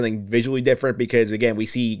wanted to do something visually different because, again, we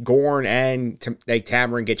see Gorn and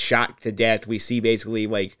Tamarin get shot to death. We see basically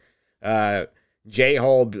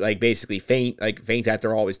J-Hold basically faints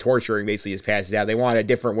after all his torturing, basically just passes out. They wanted a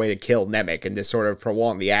different way to kill Nemec and just sort of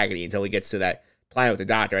prolong the agony until he gets to that planet with the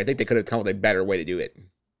Doctor. I think they could have come up with a better way to do it.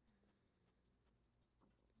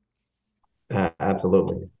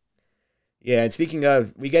 Absolutely. Yeah, and speaking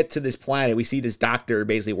of, we get to this planet, we see this Doctor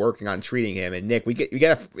basically working on treating him, and Nick, we get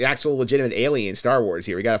an actual legitimate alien in Star Wars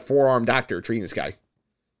here. We got a 4-armed Doctor treating this guy.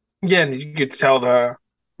 Yeah, and you could tell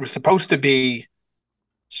we're supposed to be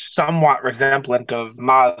somewhat resemblant of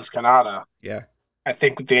Maz Kanata. Yeah. I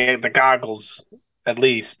think the goggles, at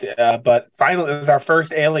least. But finally, it was our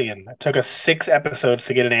first alien. It took us 6 episodes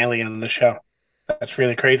to get an alien in the show. That's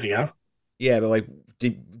really crazy, huh? Yeah, but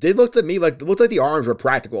did look to me it looked like the arms were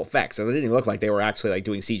practical effects. So it didn't look like they were actually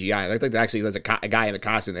doing CGI. It looked like actually there's a guy in a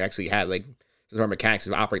costume that actually had some sort of mechanics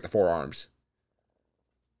to operate the 4 arms.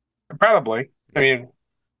 Probably. Yeah. I mean, it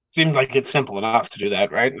seemed like it's simple enough to do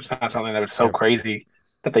that, right? It's not something that was so crazy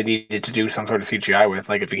that they needed to do some sort of CGI with.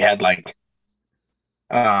 Like if you had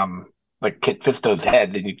Kit Fisto's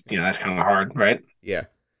head, then that's kind of hard, right? Yeah.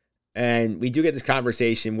 And we do get this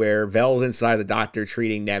conversation where Vel's inside the Doctor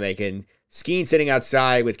treating Nemec, and Skeen sitting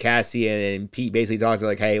outside with Cassian, and Pete basically talks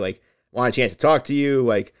hey, want a chance to talk to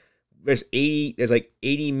you. There's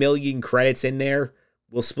 80 million credits in there.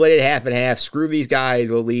 We'll split it half and half. Screw these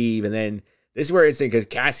guys. We'll leave. And then this is where it's because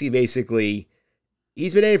Cassie basically,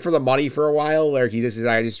 he's been in it for the money for a while. He just says,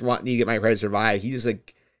 I just need to get my credit to survive. He just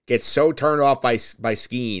gets so turned off by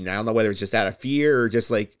Skeen. I don't know whether it's just out of fear or just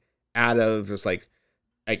out of just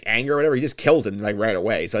anger or whatever. He just kills him right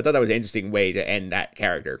away. So I thought that was an interesting way to end that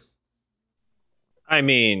character. I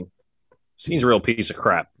mean, Skeen's a real piece of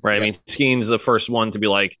crap, right? Yeah. I mean, Skeen's the first one to be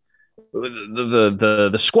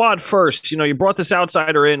the squad first. You brought this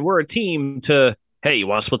outsider in. We're a team to. Hey, you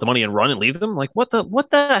want to split the money and run and leave them? What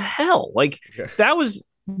the hell? That was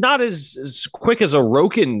not as quick as a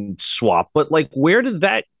Roken swap, but where did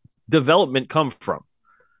that development come from?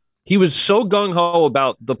 He was so gung-ho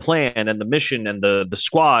about the plan and the mission and the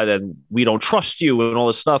squad and we don't trust you and all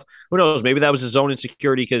this stuff. Who knows? Maybe that was his own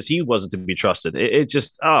insecurity because he wasn't to be trusted. It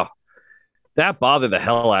just, that bothered the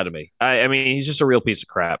hell out of me. I mean, he's just a real piece of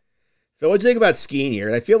crap. So what do you think about Skeen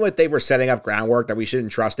here? I feel like they were setting up groundwork that we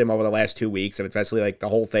shouldn't trust him over the last 2 weeks, and especially the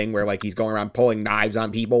whole thing where he's going around pulling knives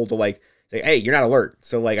on people to say, hey, you're not alert.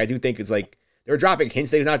 So I do think it's they were dropping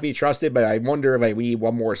hints that he's not to be trusted, but I wonder if we need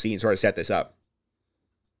one more scene to sort of set this up.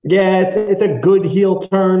 Yeah, it's a good heel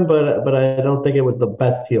turn, but I don't think it was the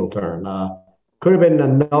best heel turn. Could have been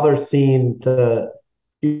another scene to,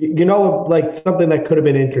 something that could have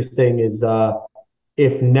been interesting is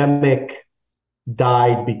if Nemec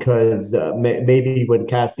died because maybe when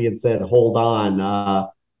Cassian said, hold on,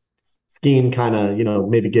 Skeen kind of,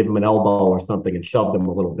 maybe gave him an elbow or something and shoved him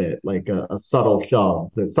a little bit, like a subtle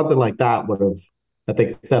shove. Something like that would have, I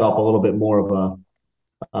think, set up a little bit more of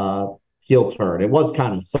a heel turn. It was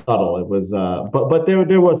kind of subtle. It was, but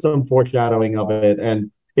there was some foreshadowing of it,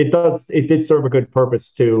 and it did serve a good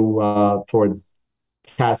purpose too towards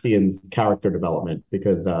Cassian's character development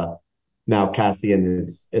because now Cassian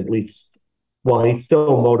is at least, well, he's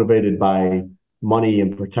still motivated by money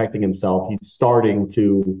and protecting himself. He's starting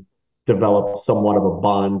to develop somewhat of a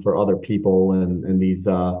bond for other people and these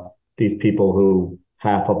people who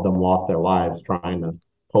half of them lost their lives trying to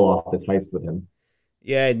pull off this heist with him.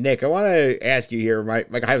 Yeah, Nick, I want to ask you here, my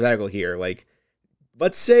hypothetical here, like,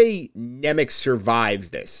 let's say Nemec survives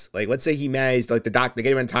this. Like, let's say he managed, like, they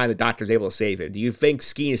get him in time, the doctor's able to save him. Do you think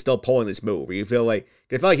Skeen is still pulling this move? Or you feel like,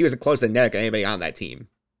 I feel like he was close to Nemec or anybody on that team.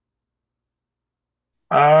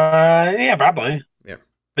 Yeah, probably. Yeah. I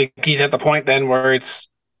think he's at the point then where he's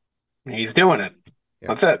doing it. Yeah.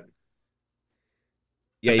 That's it.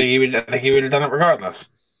 Yeah, I think he would have done it regardless.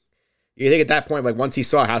 You think at that point, like once he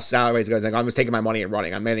saw how salaries goes, like I'm just taking my money and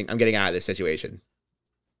running. I'm getting out of this situation.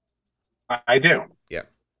 I do. Yeah.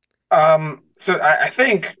 So I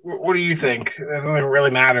think. What do you think? I don't think it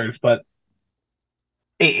really matters, but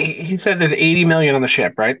he said there's 80 million on the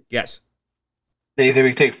ship, right? Yes. They said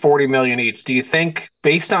we take 40 million each. Do you think,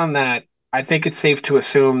 based on that, I think it's safe to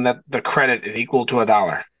assume that the credit is equal to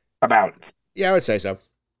 $1? About. Yeah, I would say so.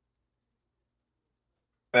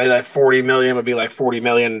 Like 40 million would be like $40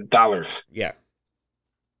 million. Yeah.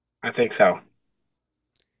 I think so.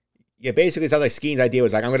 Yeah, basically, it sounds like Skeen's idea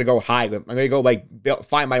was like, I'm going to go high. I'm going to go, like,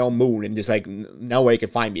 find my own moon and just, like, no way can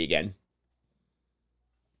find me again.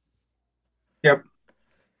 Yep.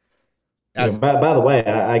 By the way,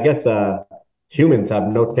 I guess humans have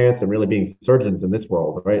no chance of really being surgeons in this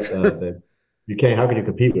world, right? You can't. How can you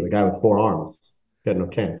compete with a guy with 4 arms? You got no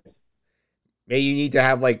chance. Maybe you need to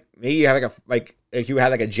have if you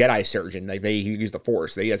had like a Jedi surgeon, like maybe you use the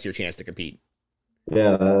Force. Maybe that's your chance to compete.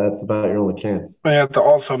 Yeah, that's about your only chance. You have to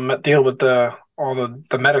also deal with all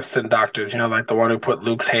the medicine doctors. Like the one who put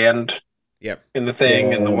Luke's hand. Yep. In the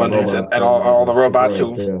thing, and the one who's and all the robots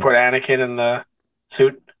who put Anakin in the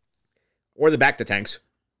suit, or the bacta tanks.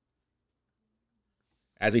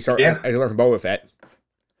 As we learn from Boba Fett.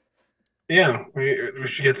 Yeah, we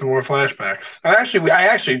should get some more flashbacks. I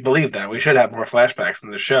actually believe that we should have more flashbacks in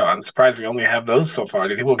the show. I'm surprised we only have those so far.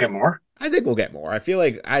 Do you think we'll get more? I think we'll get more. I feel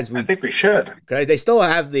like I think we should. Because they still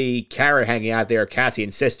have the carrot hanging out there,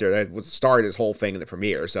 Cassian's sister, that started this whole thing in the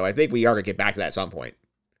premiere. So I think we are going to get back to that at some point.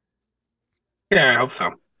 Yeah, I hope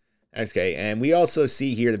so. Okay, and we also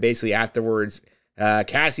see here that basically afterwards,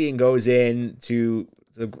 Cassian goes in to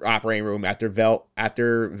the operating room after Vel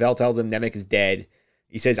tells him Nemec is dead.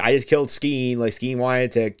 He says, I just killed Skeen. Like, Skeen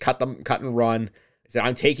wanted to cut and run. He said,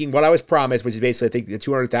 I'm taking what I was promised, which is basically, I think, the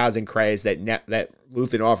 200,000 credits that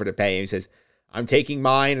Luthen offered to pay him. He says, I'm taking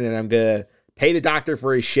mine, and I'm going to pay the doctor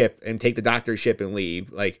for his ship and take the doctor's ship and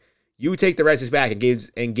leave. Like, you take the rest of his back and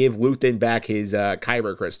give Luthen back his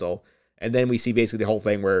Kyber crystal. And then we see basically the whole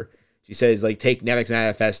thing where she says, like, take Nemec's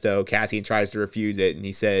manifesto. Cassian tries to refuse it, and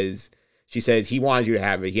she says, he wanted you to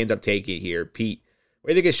have it. He ends up taking it here. Pete, what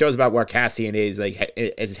do you think it shows about where Cassian is, like,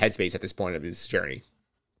 as his headspace at this point of his journey?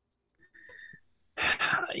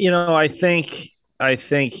 I think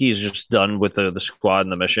he's just done with the squad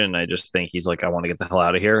and the mission. I just think he's like, I want to get the hell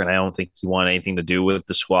out of here, and I don't think he wanted anything to do with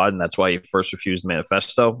the squad, and that's why he first refused the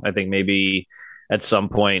manifesto. I think maybe at some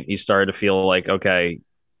point he started to feel like, okay,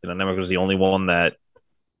 Nemec was the only one that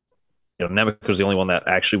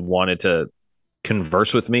actually wanted to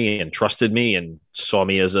converse with me and trusted me and saw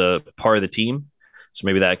me as a part of the team. So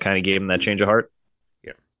maybe that kind of gave him that change of heart.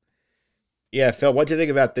 Yeah. Yeah, Phil, what do you think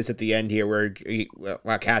about this at the end here where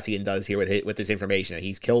what Cassian does here with this information? That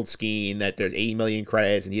he's killed Skeen, that there's 80 million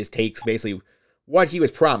credits, and he just takes basically what he was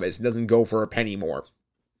promised and doesn't go for a penny more.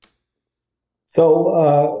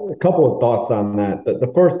 So a couple of thoughts on that.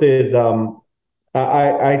 The first is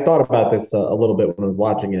I thought about this a little bit when I was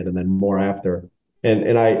watching it and then more after. And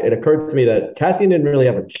it occurred to me that Cassian didn't really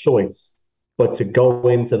have a choice but to go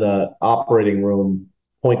into the operating room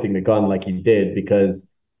pointing the gun like he did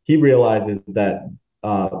because he realizes that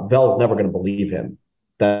Vel's never going to believe him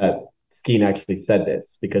that Skeen actually said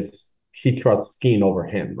this because she trusts Skeen over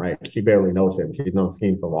him, right? She barely knows him. She's known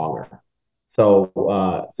Skeen for longer.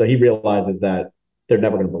 So he realizes that they're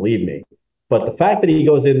never going to believe me. But the fact that he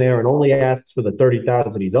goes in there and only asks for the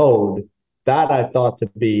 30,000 he's owed, that I thought to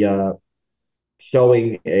be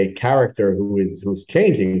showing a character who's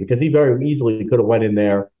changing because he very easily could have went in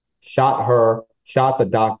there, shot her, shot the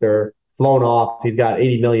doctor, flown off. He's got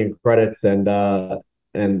 80 million credits, and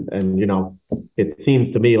it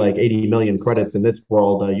seems to me like 80 million credits in this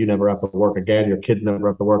world, you never have to work again. Your kids never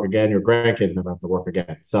have to work again. Your grandkids never have to work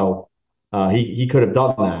again. So he could have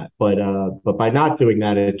done that, but by not doing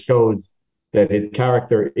that, it shows that his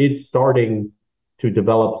character is starting to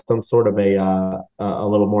develop some sort of a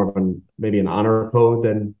little more of maybe an honor code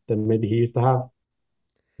than maybe he used to have.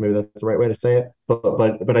 Maybe that's the right way to say it.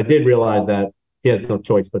 But I did realize that he has no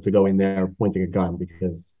choice but to go in there pointing a gun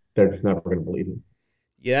because they're just never going to believe him.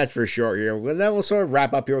 Yeah, that's for sure. Here, well, then we'll sort of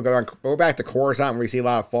wrap up here. We'll go back to Coruscant, where we see a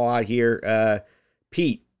lot of fallout here.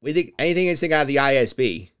 Pete, we think anything interesting out of the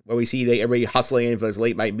ISB, where we see everybody hustling in for this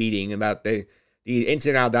late night meeting about the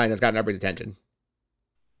incident out dying that's got everybody's attention?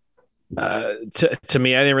 To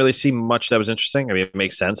me, I didn't really see much that was interesting. I mean, it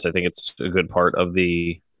makes sense. I think it's a good part of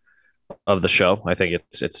the show. I think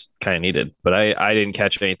it's kind of needed, but I didn't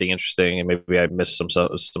catch anything interesting, and maybe I missed some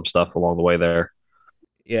stuff along the way there.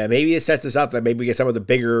 Yeah, maybe it sets us up that maybe we get some of the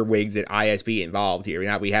bigger wigs at ISB involved here.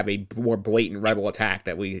 Now we have a more blatant rebel attack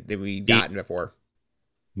that we gotten before.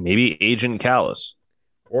 Maybe Agent Callus.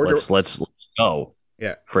 Or let's go.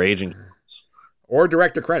 Yeah, for Agent Callus. Or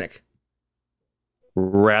Director Krennic.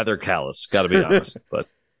 Rather Callus, got to be honest, but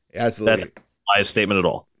absolutely, that's not a statement at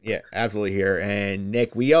all. Yeah, absolutely. Here and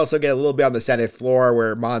Nick, we also get a little bit on the Senate floor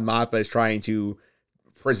where Mon Mothma is trying to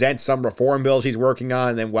present some reform bill she's working on,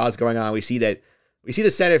 and then while it's going on, we see the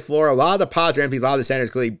Senate floor. A lot of the pods are empty. A lot of the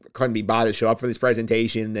senators clearly couldn't be bothered to show up for this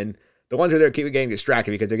presentation. And the ones who are there keep getting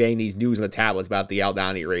distracted because they're getting these news on the tablets about the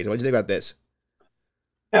Aldhani race. What do you think about this?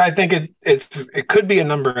 Yeah, I think it could be a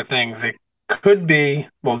number of things. It could be,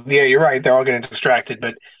 well, yeah, you're right. They're all getting distracted,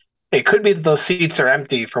 but it could be that those seats are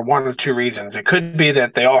empty for one of two reasons. It could be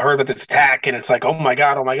that they all heard about this attack and it's like, oh my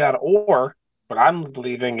God. Or what I'm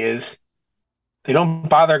believing is they don't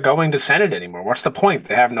bother going to Senate anymore. What's the point?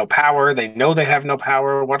 They have no power. They know they have no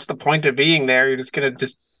power. What's the point of being there? You're just going to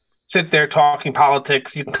just sit there talking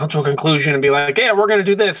politics. You can come to a conclusion and be like, yeah, we're going to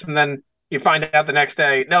do this. And then you find out the next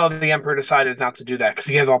day, no, the emperor decided not to do that because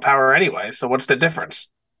he has all power anyway. So what's the difference?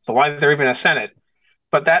 So why is there even a Senate?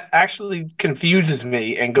 But that actually confuses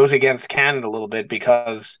me and goes against canon a little bit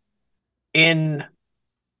because in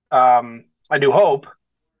A New Hope,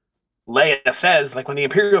 Leia says, like, when the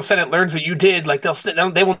Imperial Senate learns what you did, like,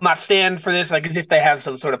 they will not stand for this, like, as if they have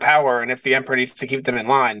some sort of power and if the Emperor needs to keep them in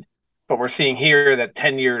line. But we're seeing here that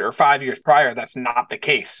 10 years or 5 years prior, that's not the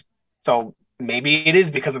case. So maybe it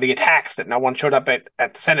is because of the attacks that no one showed up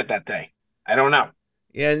at the Senate that day. I don't know.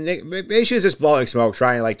 Yeah, maybe she's just blowing smoke,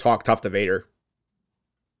 trying to, like, talk tough to Vader.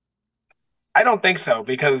 I don't think so,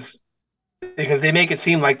 because they make it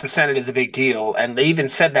seem like the Senate is a big deal, and they even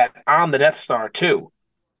said that on the Death Star, too.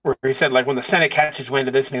 Where he said, like, when the Senate catches wind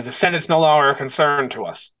of this, and the Senate's no longer a concern to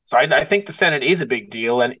us. So I think the Senate is a big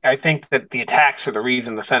deal, and I think that the attacks are the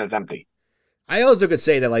reason the Senate's empty. I also could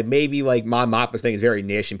say that, like, maybe, like, Mon Mothma's thing is very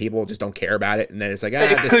niche, and people just don't care about it, and then it's like,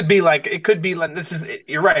 it could be like,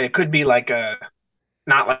 you're right, it could be like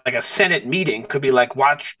not like a Senate meeting. It could be like,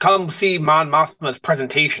 come see Mon Mothma's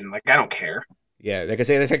presentation. Like, I don't care. Yeah, like I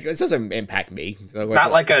say, this doesn't impact me. So,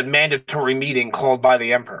 not like a mandatory meeting called by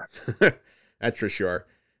the Emperor. That's for sure.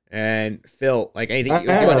 And Phil, like, anything you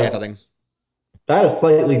want to add something? I had a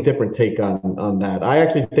slightly different take on that. I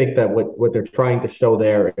actually think that what they're trying to show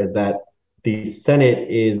there is that the Senate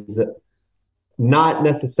is not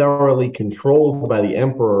necessarily controlled by the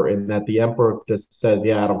Emperor, in that the Emperor just says,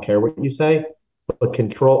 yeah, I don't care what you say. But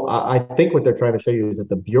control, I think what they're trying to show you is that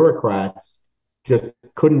the bureaucrats just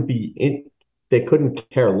they couldn't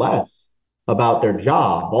care less about their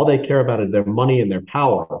job. All they care about is their money and their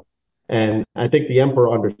power. And I think the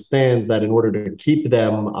Emperor understands that in order to keep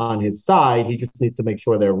them on his side, he just needs to make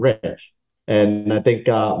sure they're rich. And I think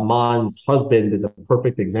Mon's husband is a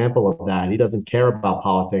perfect example of that. He doesn't care about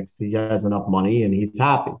politics. He has enough money and he's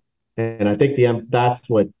happy. And I think that's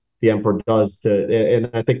what the Emperor does and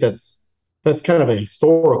I think that's kind of a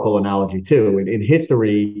historical analogy too. In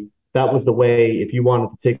history, that was the way, if you wanted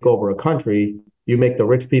to take over a country, you make the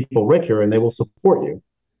rich people richer and they will support you.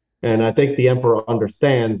 And I think the Emperor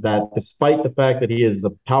understands that despite the fact that he is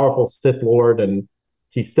a powerful Sith Lord and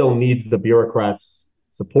he still needs the bureaucrats'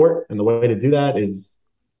 support, and the way to do that is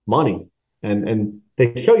money. And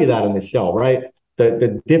they show you that in the show, right?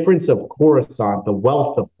 The difference of Coruscant, the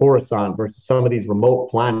wealth of Coruscant versus some of these remote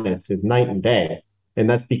planets is night and day. And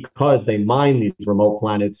that's because they mine these remote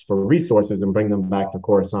planets for resources and bring them back to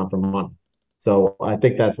Coruscant for money. So I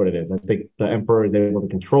think that's what it is. I think the Emperor is able to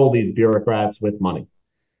control these bureaucrats with money.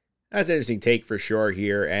 That's an interesting take for sure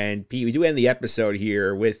here. And Pete, we do end the episode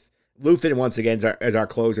here with Luthen once again as our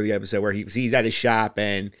closer of the episode, where he's at his shop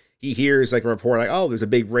and he hears like a report like, oh, there's a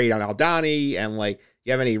big raid on Aldani, and like,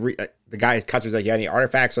 you have any the guy Custer's like, you have any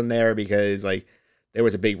artifacts on there because like there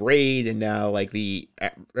was a big raid and now like a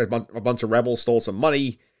bunch of rebels stole some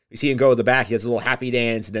money. You see him go to the back, he has a little happy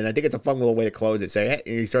dance, and then I think it's a fun little way to close it. Say, hey,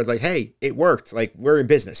 and he starts like, hey, it worked. Like, we're in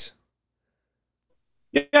business.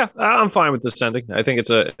 Yeah, I'm fine with this ending. I think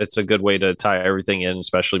it's a good way to tie everything in,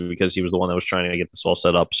 especially because he was the one that was trying to get this all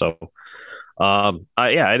set up. So, I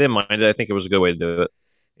didn't mind it. I think it was a good way to do it.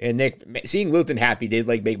 And Nick, seeing Luthen happy did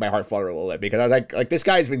like make my heart flutter a little bit because I was like this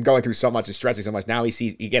guy's been going through so much and stressing so much. Now he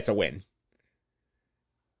gets a win.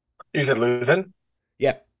 You said Luthen?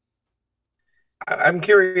 Yeah. I'm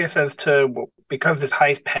curious as to, because this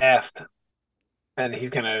heist passed, and he's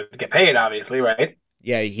gonna get paid, obviously, right?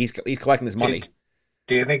 Yeah, he's collecting his money.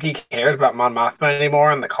 Do you think he cares about Mon Mothma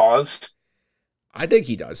anymore and the cause? I think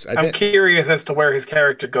he does. I'm curious as to where his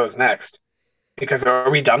character goes next. Because are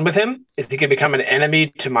we done with him? Is he going to become an enemy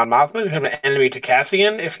to Mon Mothma? Is he become an enemy to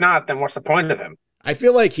Cassian? If not, then what's the point of him? I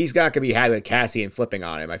feel like he's not going to be having Cassian flipping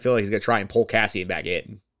on him. I feel like he's going to try and pull Cassian back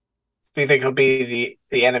in. So you think he'll be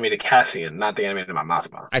the enemy to Cassian, not the enemy to Mon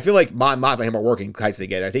Mothma? I feel like Mon Mothma and him are working close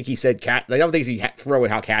together. I think he said I don't think he throw with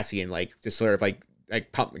how Cassian like just sort of like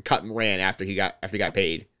cut and ran after he got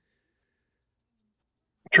paid.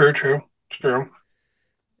 True.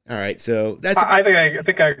 All right, so that's. I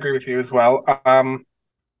think I agree with you as well.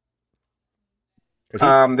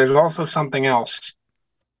 There's also something else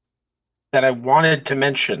that I wanted to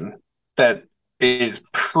mention that is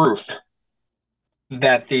proof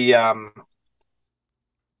that the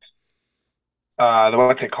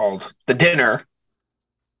what's it called? The dinner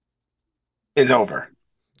is over,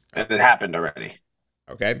 and it happened already.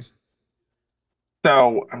 Okay.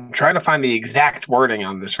 So I'm trying to find the exact wording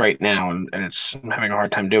on this right now, and I'm having a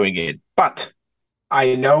hard time doing it. But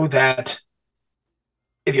I know that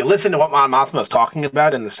if you listen to what Mon Mothma was talking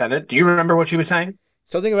about in the Senate, do you remember what she was saying?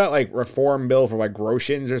 Something about like reform bill for like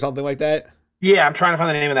Grotians or something like that? Yeah, I'm trying to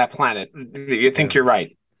find the name of that planet. You think you're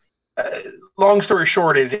right. Long story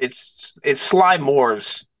short is it's Sly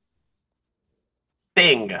Moore's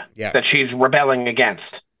thing that she's rebelling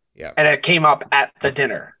against. Yeah. And it came up at the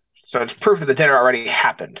dinner. So it's proof that the dinner already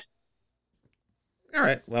happened. All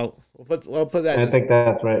right. Well, we'll put that. I think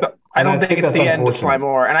that's right. So I don't think it's the end of Sly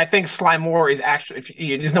Moore. And I think Sly Moore is actually,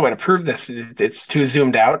 there's no way to prove this. It's too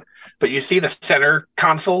zoomed out. But you see the center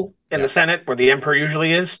console in the Senate where the Emperor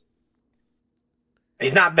usually is.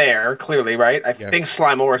 He's not there, clearly, right? I think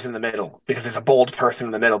Sly Moore is in the middle because there's a bold person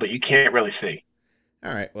in the middle, but you can't really see.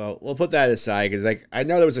 All right, well, we'll put that aside because, like, I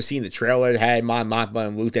know there was a scene in the trailer that had Mon Mothma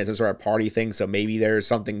and Luthen some sort of party thing, so maybe there's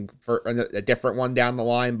something for a different one down the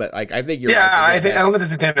line. But like, I think you're right. I don't think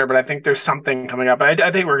there's a dinner, but I think there's something coming up. I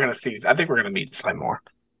think we're gonna see. I think we're gonna meet Sly Moore.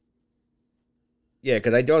 Yeah,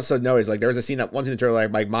 because I also noticed like there was a scene that once in the trailer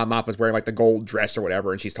like Mon Mothma's wearing like the gold dress or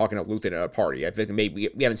whatever, and she's talking to Luthen at a party. I think maybe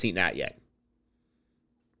we haven't seen that yet.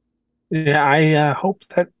 Yeah, I hope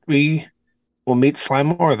that we will meet Sly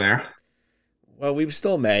Moore there. Well, we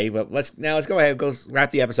still may, but let's go ahead and go wrap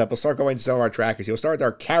the episode. We'll start going to some of our trackers. You'll start with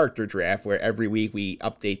our character draft, where every week we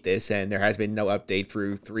update this, and there has been no update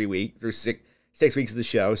through 6 weeks of the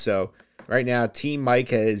show. So right now, Team Mike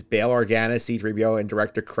has Bail Organa, C-3PO, and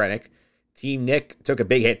Director Krennic. Team Nick took a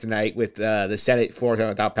big hit tonight with the Senate floor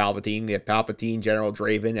without Palpatine. We have Palpatine, General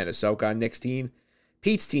Draven, and Ahsoka on Nick's team.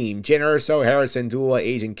 Pete's team, Jyn Erso, Harrison, Dula,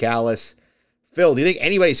 Agent Kallus. Phil, do you think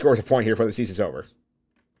anybody scores a point here before the season's over?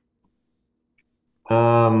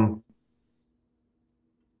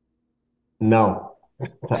 No,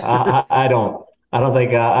 I don't. I don't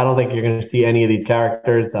think you're going to see any of these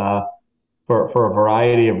characters for a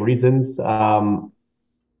variety of reasons. I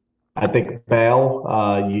think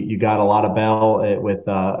Bail, you got a lot of Bail with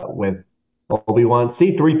Obi-Wan.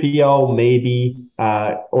 C-3PO maybe.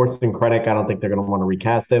 Orson Krennic, I don't think they're going to want to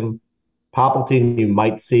recast him. Palpatine, you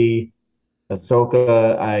might see.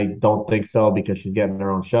 Ahsoka, I don't think so because she's getting her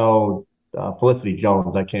own show. Felicity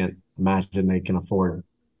Jones, I can't imagine they can afford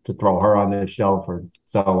to throw her on this show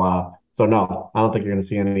so no, I don't think you're going to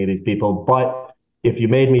see any of these people. But if you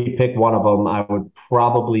made me pick one of them, I would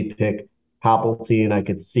probably pick Palpatine. I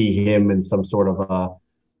could see him in some sort of a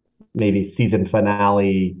maybe season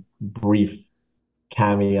finale brief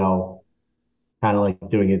cameo, kind of like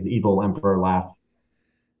doing his evil emperor laugh.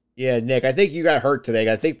 Yeah, Nick, I think you got hurt today.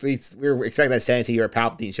 I think we were expecting that Sanity or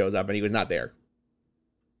Palpatine shows up, and he was not there.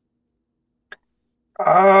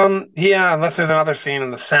 Yeah, unless there's another scene in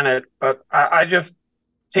the Senate, but I just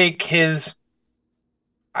take Ian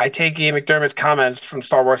McDermott's comments from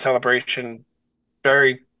Star Wars Celebration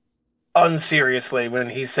very unseriously when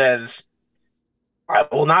he says, I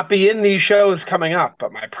will not be in these shows coming up,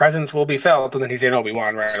 but my presence will be felt. And then he's in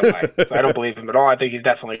Obi-Wan right away. So I don't believe him at all. I think he's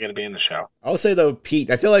definitely going to be in the show. I'll say though, Pete,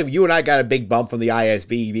 I feel like you and I got a big bump from the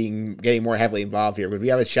ISB getting more heavily involved here, because we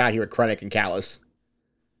have a shot here at Krennic and Callus.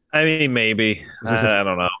 I mean, maybe. I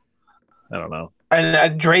don't know.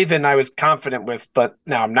 And Draven, I was confident with, but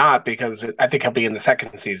now I'm not, because I think he'll be in the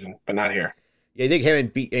second season, but not here. Yeah, I think him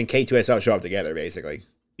and K2SO show up together, basically.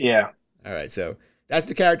 Yeah. All right, so that's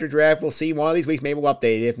the character draft. We'll see one of these weeks. Maybe we'll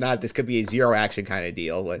update it. If not, this could be a zero action kind of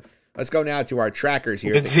deal. But let's go now to our trackers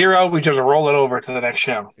here. If it's zero, we just roll it over to the next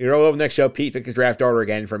show. You roll over the next show. Pete picked his draft order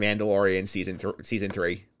again for Mandalorian season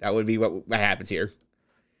 3. That would be what happens here.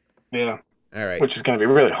 Yeah. All right. Which is going to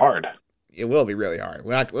be really hard. It will be really hard.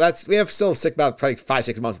 We have still about probably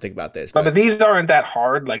 5-6 months to think about this. But these aren't that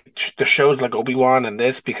hard. Like the shows like Obi-Wan and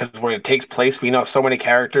this, because where it takes place, we know so many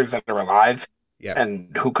characters that are alive. Yep.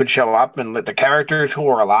 And who could show up, and the characters who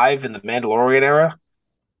are alive in the Mandalorian era,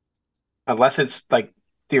 unless it's like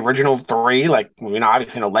the original 3, like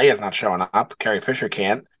obviously Leia's not showing up, Carrie Fisher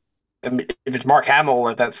can't. If it's Mark Hamill,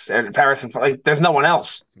 if that's Harrison, like there's no one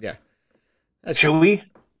else. Yeah, that's Chewie,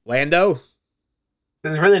 Lando.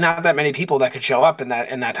 There's really not that many people that could show up in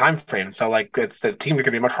that time frame. So like the teams are going to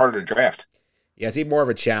be much harder to draft. Yeah, it's even more of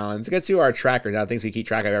a challenge. Let's get to our trackers now, things we keep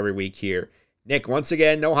track of every week here. Nick, once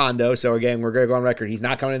again, no Hondo. So, again, we're going to go on record. He's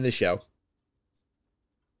not coming in this show.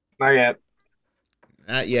 Not yet.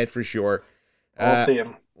 Not yet, for sure. We'll see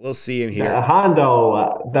him. We'll see him here.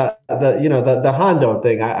 Hondo, the Hondo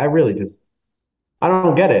thing, I really just, I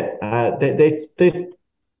don't get it.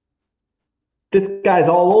 This guy's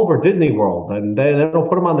all over Disney World, and they don't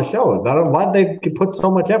put him on the shows. Why they put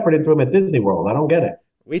so much effort into him at Disney World? I don't get it.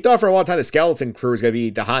 We thought for a long time the Skeleton Crew was going to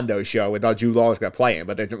be the Hondo show without Jude Law was going to play him,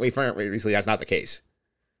 but we found recently that's not the case.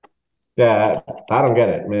 Yeah, I don't get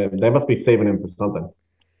it. Man, they must be saving him for something.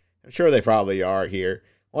 I'm sure they probably are here.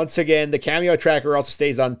 Once again, the cameo tracker also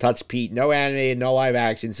stays untouched, Pete. No animated, no live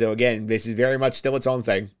action. So, again, this is very much still its own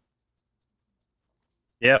thing.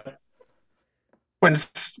 Yep. What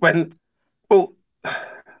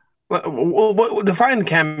define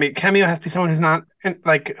cameo? Cameo has to be someone who's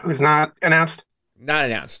not announced. Not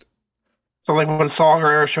announced. So, like when Saw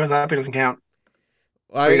Gerrera shows up, he doesn't count.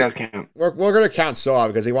 Well, he does count. We're going to count Saw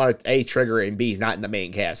because he wanted A, Trigger, and B, he's not in the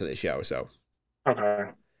main cast of the show. So,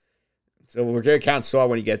 okay. So we're going to count Saw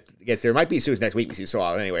when he gets there. It might be soon next week we see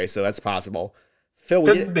Saw anyway, so that's possible. Phil,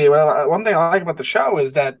 could be. Well, one thing I like about the show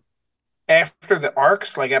is that after the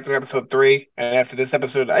arcs, like after episode 3 and after this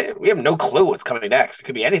episode, we have no clue what's coming next. It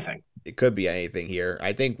could be anything. It could be anything here.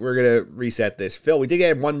 I think we're going to reset this. Phil, we did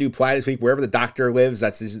get one new planet this week. Wherever the Doctor lives,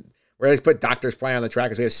 where they put Doctor's planet on the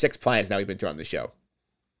track. So we have 6 planets now we've been through on the show.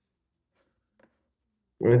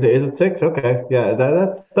 Is it 6? Okay. Yeah,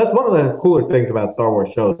 that's one of the cooler things about Star Wars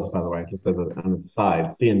shows, by the way, just as an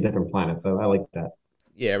aside, seeing different planets. I like that.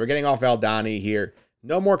 Yeah, we're getting off Aldhani here.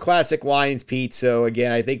 No more classic lines, Pete. So,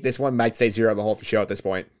 again, I think this one might stay 0 the whole show at this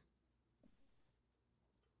point.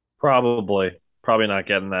 Probably not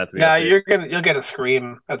getting that. Yeah, you'll get a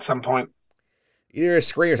scream at some point. Either a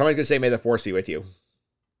scream or somebody's going to say, "May the Force be with you."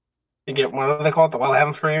 You get what do they call it? The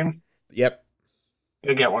Wilhelm scream? Yep.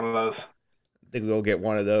 You'll get one of those. I think we'll get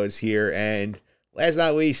one of those here. And last but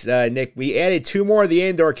not least, Nick, we added 2 more of the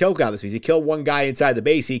Andor kill count this week. He killed 1 guy inside the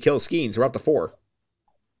base. He killed Skeen, so we're up to 4.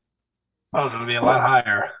 Oh, it's going to be a lot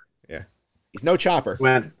higher. Yeah. He's no chopper.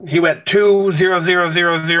 He went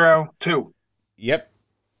 2-0-0-0-0-2. Yep.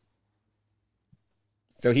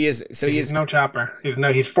 So he's no chopper.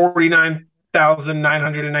 He's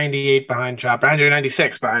 49,998 behind Chopper.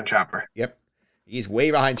 196 behind Chopper. Yep. He's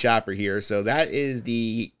way behind Chopper here. So that is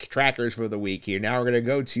the trackers for the week here. Now we're going to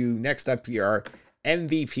go to next up here, our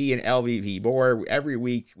MVP and LVP board. Every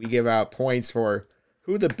week we give out points for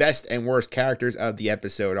who the best and worst characters of the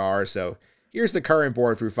episode are. So here's the current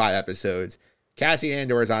board through 5 episodes. Cassian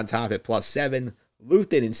Andor is on top at +7.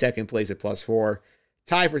 Luthen in second place at +4.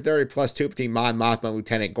 Tie for third +2 between Mon Mothma and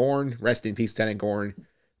Lieutenant Gorn. Rest in peace, Lieutenant Gorn.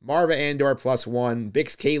 Marva Andor +1.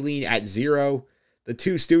 Bix Kayleen at 0. The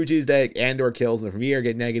 2 Stooges that Andor kills in the premiere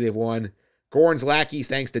get -1. Gorn's lackeys,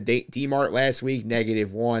 thanks to D-Mart last week,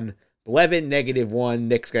 -1. Blevin, -1.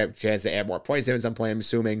 Nick's got a chance to add more points to him at some point, I'm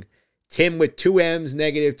assuming. Tim with 2 M's,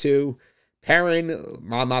 -2. Perrin,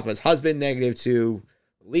 Mon Mothma's husband, -2.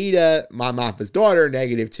 Lita, Mon Mothma's daughter,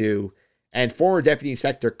 -2. And former Deputy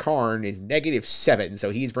Inspector Karn is -7,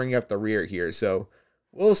 so he's bringing up the rear here. So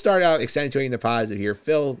we'll start out accentuating the positive here.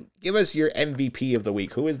 Phil, give us your MVP of the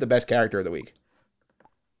week. Who is the best character of the week?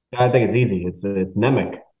 I think it's easy. It's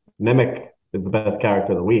Nemec. Nemec is the best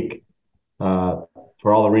character of the week. For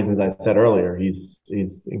all the reasons I said earlier, he's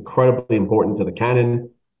incredibly important to the canon.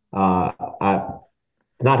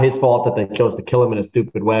 it's not his fault that they chose to kill him in a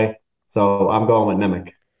stupid way. So I'm going with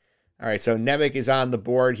Nemec. All right, so Nemec is on the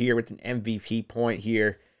board here with an MVP point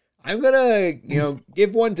here. I'm gonna,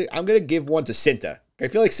 give one to Cinta. I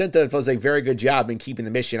feel like Cinta does a very good job in keeping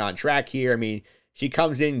the mission on track here. I mean, she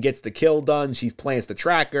comes in, gets the kill done. She plants the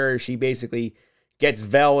tracker. She basically gets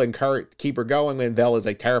Vel and Kurt keep her going when Vel is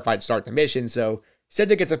like terrified to start the mission. So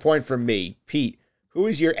Cinta gets a point from me. Pete, who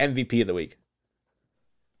is your MVP of the week?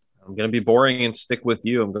 I'm going to be boring and stick with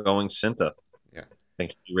you. I'm going Cinta. Yeah. I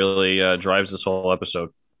think she really drives this whole episode.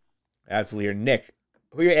 Absolutely. Nick,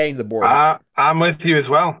 who are you adding to the board? I'm with you as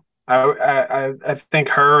well. I think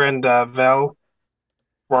her and Vel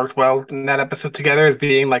worked well in that episode together as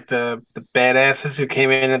being like the badasses who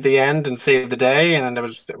came in at the end and saved the day, and it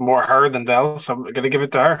was more her than Vel, so I'm going to give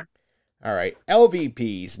it to her. All right,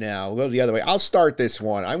 LVPs now. We'll go the other way. I'll start this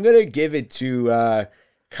one. I'm going to give it to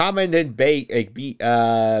Commandant Behaz,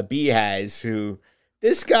 who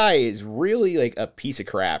this guy is really like a piece of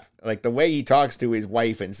crap. Like the way he talks to his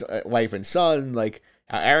wife and son, like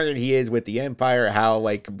how arrogant he is with the Empire, how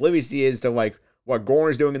like oblivious he is to like what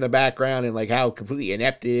Gorn's doing in the background, and like how completely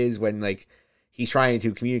inept it is when like he's trying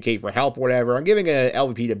to communicate for help or whatever. I'm giving an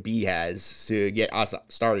LVP to Behaz to get us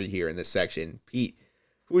started here in this section. Pete,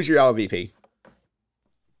 who's your LVP?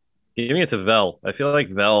 Giving it to Vel. I feel like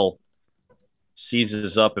Vel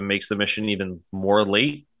seizes up and makes the mission even more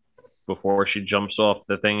late before she jumps off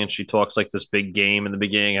the thing, and she talks like this big game in the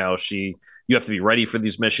beginning, how you have to be ready for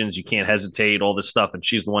these missions, you can't hesitate, all this stuff, and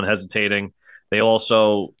she's the one hesitating. They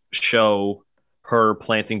also show her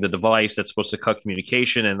planting the device that's supposed to cut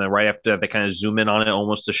communication, and then right after that they kind of zoom in on it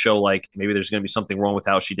almost to show like maybe there's going to be something wrong with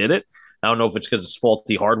how she did it. I don't know if it's because it's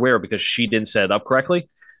faulty hardware or because she didn't set it up correctly,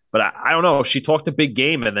 but I don't know. She talked a big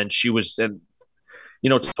game, and then she was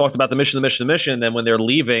talked about the mission. And then when they're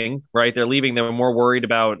leaving, they're more worried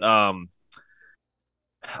about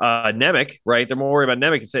Nemec, right? They're more worried about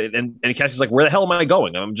Nemec, and Cassie's like, "Where the hell am I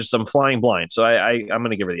going? I'm flying blind." So I'm going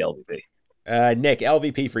to give her the LVP. Nick,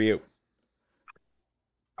 LVP for you.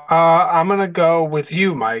 I'm gonna go with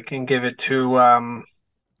you, Mike, and give it to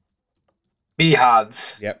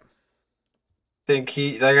Behaz. Yep. Think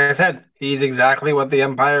like I said, he's exactly what the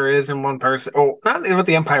Empire is in one person. Oh, not what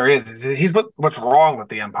the Empire is. He's what's wrong with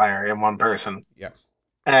the Empire in one person. Yep.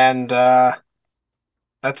 And there's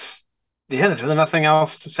really nothing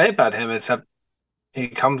else to say about him except he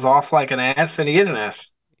comes off like an ass, and he is an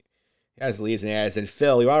ass. Yes, he is an ass. And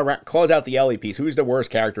Phil, you want to close out the LVPs? Who's the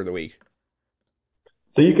worst character of the week?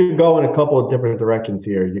 So you could go in a couple of different directions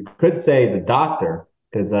here. You could say the Doctor,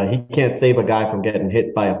 because he can't save a guy from getting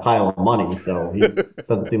hit by a pile of money, so he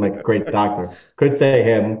doesn't seem like a great doctor. Could say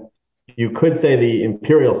him. You could say the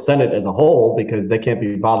Imperial Senate as a whole, because they can't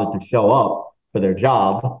be bothered to show up for their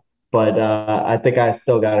job. But I think I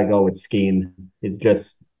still got to go with Skeen. It's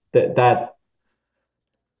just that's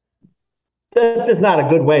just not a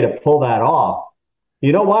good way to pull that off.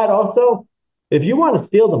 You know what? Also, if you want to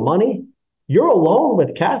steal the money, you're alone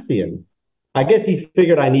with Cassian. I guess he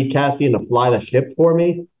figured I need Cassian to fly the ship for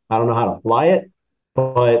me. I don't know how to fly it,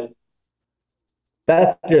 but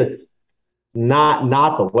that's just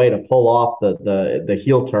not the way to pull off the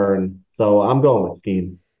heel turn. So I'm going with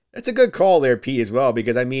Skeen. That's a good call there, Pete, as well,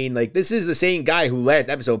 because I mean, like, this is the same guy who last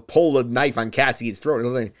episode pulled a knife on Cassian's throat.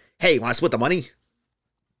 Like, hey, want to split the money?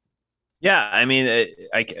 Yeah, I mean,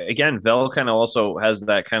 again, Vel kind of also has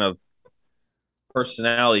that kind of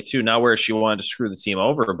personality too. Not where she wanted to screw the team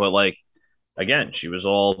over, but like, again, she was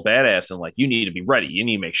all badass and like, you need to be ready. You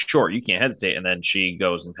need to make sure you can't hesitate. And then she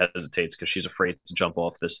goes and hesitates because she's afraid to jump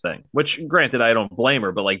off this thing. Which, granted, I don't blame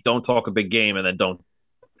her, but like, don't talk a big game and then don't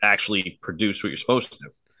actually produce what you're supposed to do.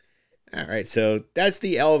 All right, so that's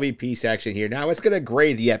the LVP section here. Now let's get a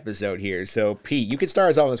grade the episode here. So Pete, you can start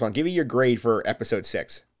us off on this one. Give me your grade for episode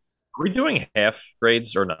 6. Are we doing half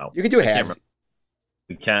grades or no? You can do half.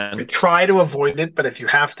 We can try to avoid it, but if you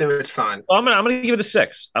have to, it's fine. Well, I'm gonna give it a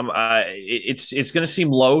 6. It's gonna seem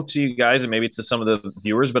low to you guys, and maybe it's to some of the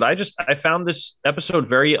viewers, but I found this episode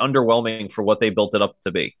very underwhelming for what they built it up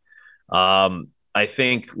to be. I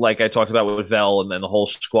think, like I talked about with Vel and then the whole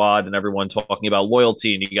squad and everyone talking about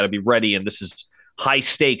loyalty, and you got to be ready, and this is high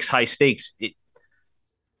stakes.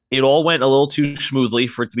 It all went a little too smoothly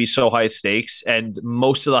for it to be so high stakes, and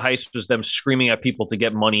most of the heist was them screaming at people to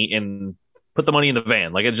get money in. Put the money in the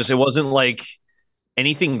van. Like it wasn't like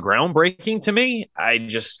anything groundbreaking to me. I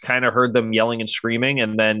just kind of heard them yelling and screaming.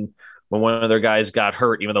 And then when one of their guys got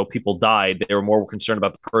hurt, even though people died, they were more concerned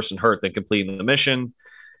about the person hurt than completing the mission.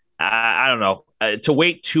 I don't know. To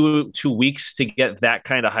wait two weeks to get that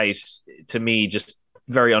kind of heist, to me, just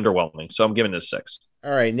very underwhelming. So I'm giving it a 6.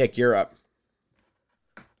 All right, Nick, you're up.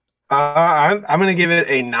 I'm going to give it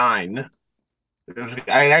a 9.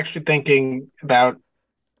 I actually thinking about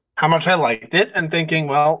how much I liked it and thinking,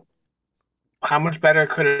 well, how much better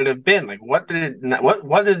could it have been? Like, what did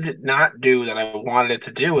it not do that I wanted it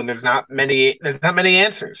to do? And there's not many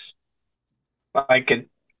answers. Like it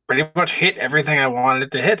pretty much hit everything I wanted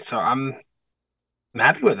it to hit, so I'm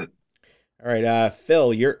happy with it. All right,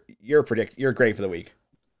 Phil, your grade for the week.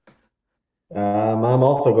 I'm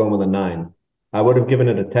also going with a 9. I would have given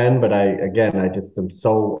it a 10, but I just am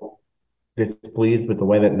so displeased with the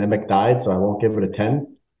way that Nemec died, so I won't give it a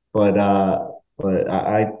 10. But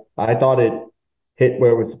I thought it hit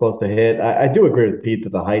where it was supposed to hit. I do agree with Pete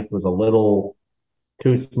that the height was a little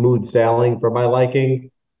too smooth sailing for my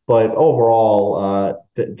liking, but overall,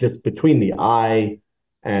 just between the eye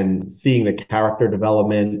and seeing the character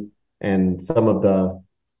development and some of the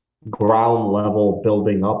ground level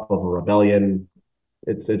building up of a rebellion,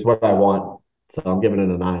 it's what I want. So I'm giving it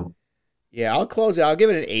a 9. Yeah, I'll close it. I'll give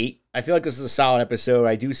it an 8. I feel like this is a solid episode.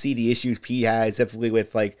 I do see the issues Pete has, definitely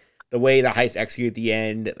with like the way the heist execute at the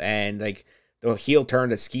end, and like the heel turn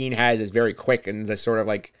that Skeen has is very quick and just sort of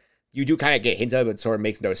like you do kind of get hints of it, but it sort of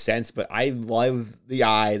makes no sense. But I love the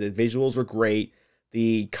eye. The visuals were great.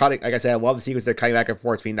 The cutting, like I said, I love the sequence they're cutting back and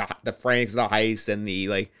forth between the frantics of the heist and the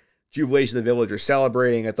like jubilation of the villagers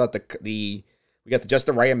celebrating. I thought the we got just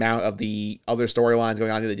the right amount of the other storylines going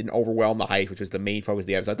on here that didn't overwhelm the heist, which was the main focus of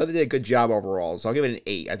the episode. I thought they did a good job overall, so I'll give it an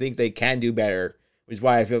 8. I think they can do better, which is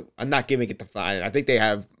why I feel I'm not giving it the 5. I think they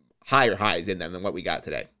have higher highs in them than what we got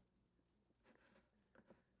today.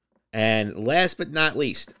 And last but not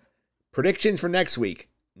least, predictions for next week.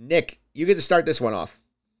 Nick, you get to start this one off.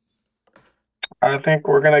 I think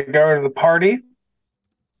we're gonna go to the party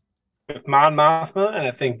with Mon Mothma, and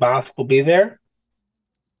I think Bosk will be there.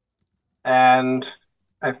 And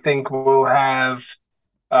I think we'll have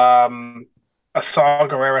a Saw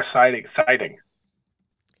Gerrera sighting.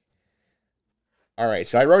 All right,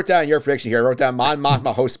 so I wrote down your prediction here. I wrote down Mon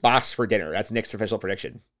Mothma hosts Bosk for dinner. That's Nick's official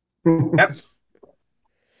prediction. Yep.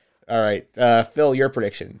 All right, Phil, your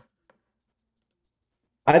prediction.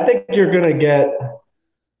 I think you're gonna get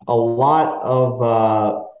a lot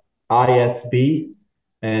of ISB,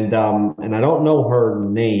 and I don't know her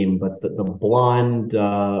name, but the blonde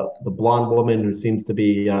woman who seems to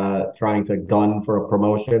be trying to gun for a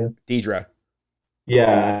promotion. Deidre.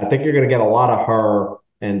 Yeah, I think you're gonna get a lot of her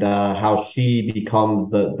and how she becomes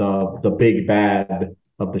the big bad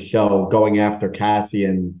of the show, going after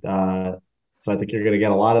Cassian. So I think you're gonna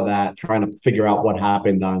get a lot of that, trying to figure out what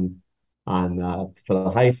happened on for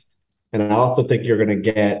the heist. And I also think you're going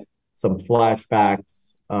to get some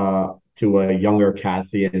flashbacks to a younger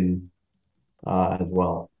Cassian as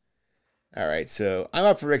well. All right, so I'm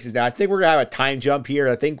up for predictions now. I think we're gonna have a time jump here.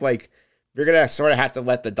 I think like we're gonna sort of have to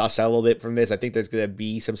let the dust settle a little bit from this. I think there's gonna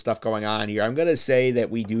be some stuff going on here. I'm gonna say that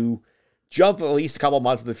we do jump at least a couple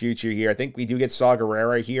months in the future here. I think we do get Saw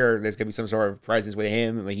Gerrera here. There's gonna be some sort of presence with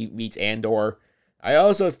him when he meets Andor. I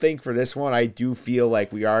also think for this one, I do feel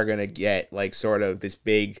like we are gonna get like sort of this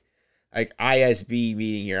big like ISB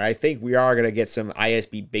meeting here. I think we are gonna get some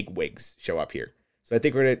ISB bigwigs show up here. So I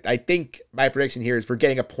think my prediction here is we're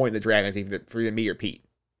getting a point in the draft for either me or Pete.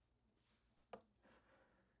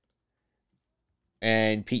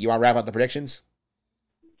 And Pete, you want to wrap up the predictions?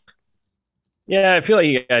 Yeah, I feel like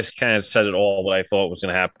you guys kind of said it all what I thought was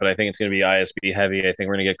going to happen. I think it's going to be ISB heavy. I think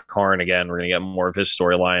we're going to get Karn again. We're going to get more of his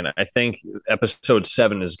storyline. I think episode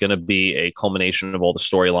 7 is going to be a culmination of all the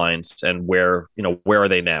storylines and where are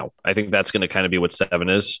they now? I think that's going to kind of be what 7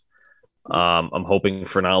 is. I'm hoping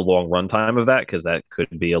for not a long runtime of that because that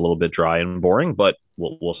could be a little bit dry and boring, but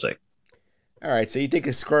we'll see. All right, so you think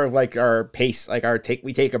it's sort of like our pace, like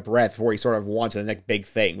we take a breath before we sort of launch the next big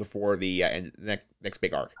thing before the next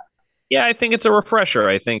big arc. Yeah, I think it's a refresher.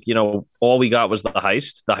 I think, all we got was the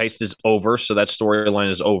heist. The heist is over, so that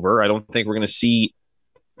storyline is over. I don't think we're going to see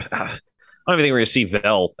I don't even think we're going to see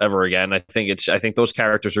Vel ever again. I think those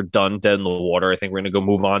characters are done, dead in the water. I think we're going to go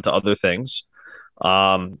move on to other things.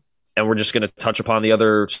 And we're just going to touch upon the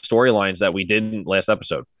other storylines that we did in last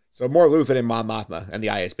episode. So more Luthen and Mon Mothma and the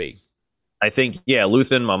ISB. I think, yeah,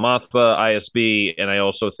 Luthen, Mon Mothma, ISB, and I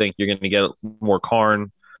also think you're going to get more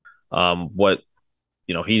Karn, what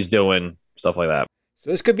he's doing, stuff like that. So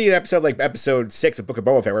this could be an episode like episode 6 of Book of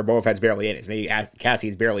Boba Fett, where Boba Fett's barely in it. Maybe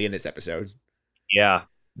Cassian's barely in this episode. Yeah,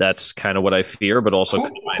 that's kind of what I fear, but also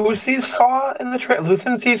who sees Saw in the trailer?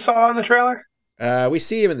 Luthen sees Saw in the trailer. We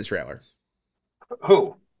see him in the trailer.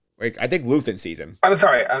 Who? Like, I think Luthen sees him. I'm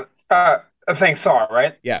sorry. I'm saying Saw,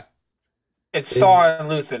 right? Yeah. It's Saw and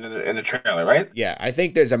Luthen in the trailer, right? Yeah, I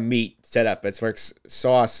think there's a meet set up. It's where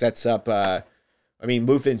Saw sets up.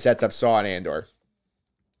 Luthen sets up Saw and Andor.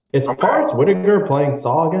 Is Forrest Whitaker playing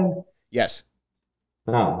Saw again? Yes.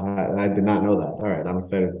 Oh, I did not know that. All right, I'm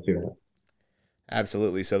excited to see that.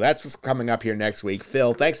 Absolutely. So that's what's coming up here next week.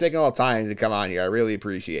 Phil, thanks for taking all the time to come on here. I really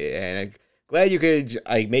appreciate it. And I'm glad you could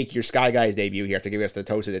make your Sky Guys debut here after giving us the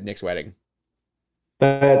toasted at Nick's wedding.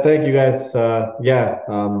 Thank you guys.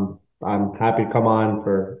 I'm happy to come on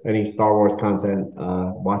for any Star Wars content.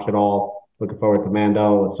 Watch it all. Looking forward to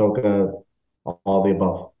Mando, Ahsoka, all the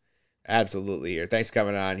above. Absolutely. Here. Thanks for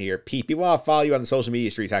coming on here. Pete, people want to follow you on the social media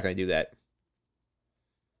streets. How can I do that?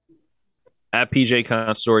 At PJ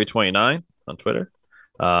Constory 29 on Twitter.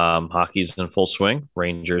 Hockey's in full swing.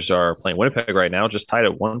 Rangers are playing Winnipeg right now, just tied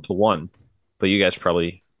at 1-1. But you guys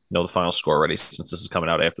probably know the final score already since this is coming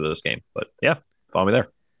out after this game. But yeah, follow me there.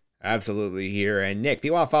 Absolutely here. And Nick,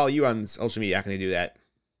 people want to follow you on social media. How can they do that?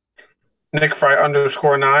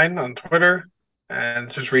 NickFry_9 on Twitter.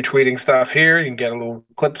 And just retweeting stuff here. You can get a little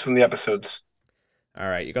clips from the episodes. All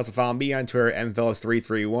right. You can also follow me on Twitter,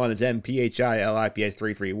 mphillips331. It's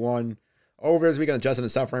MPHILIPS331. Over this week on the Justin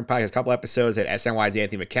and Suffering podcast, a couple episodes had SNY's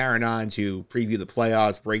Anthony McCarron on to preview the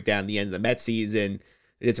playoffs, break down the end of the Mets season.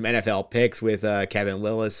 They did some NFL picks with Kevin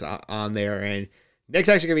Lillis on there. And Nick's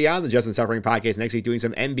actually going to be on the Justin and Suffering podcast next week doing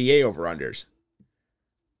some NBA over-unders.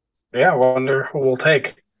 Yeah, I wonder who we'll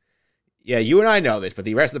take. Yeah, you and I know this, but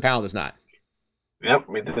the rest of the panel does not. Yep,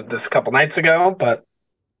 we did this a couple nights ago, but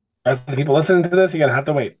as the people listening to this, you're going to have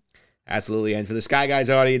to wait. Absolutely. And for the Sky Guys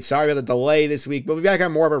audience, sorry about the delay this week. We'll be back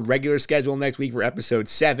on more of a regular schedule next week for episode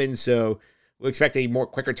 7. So we'll expect a more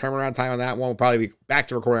quicker turnaround time on that one. We'll probably be back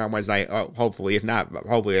to recording on Wednesday, hopefully, if not,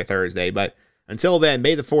 hopefully a Thursday. But until then,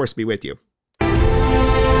 may the force be with you.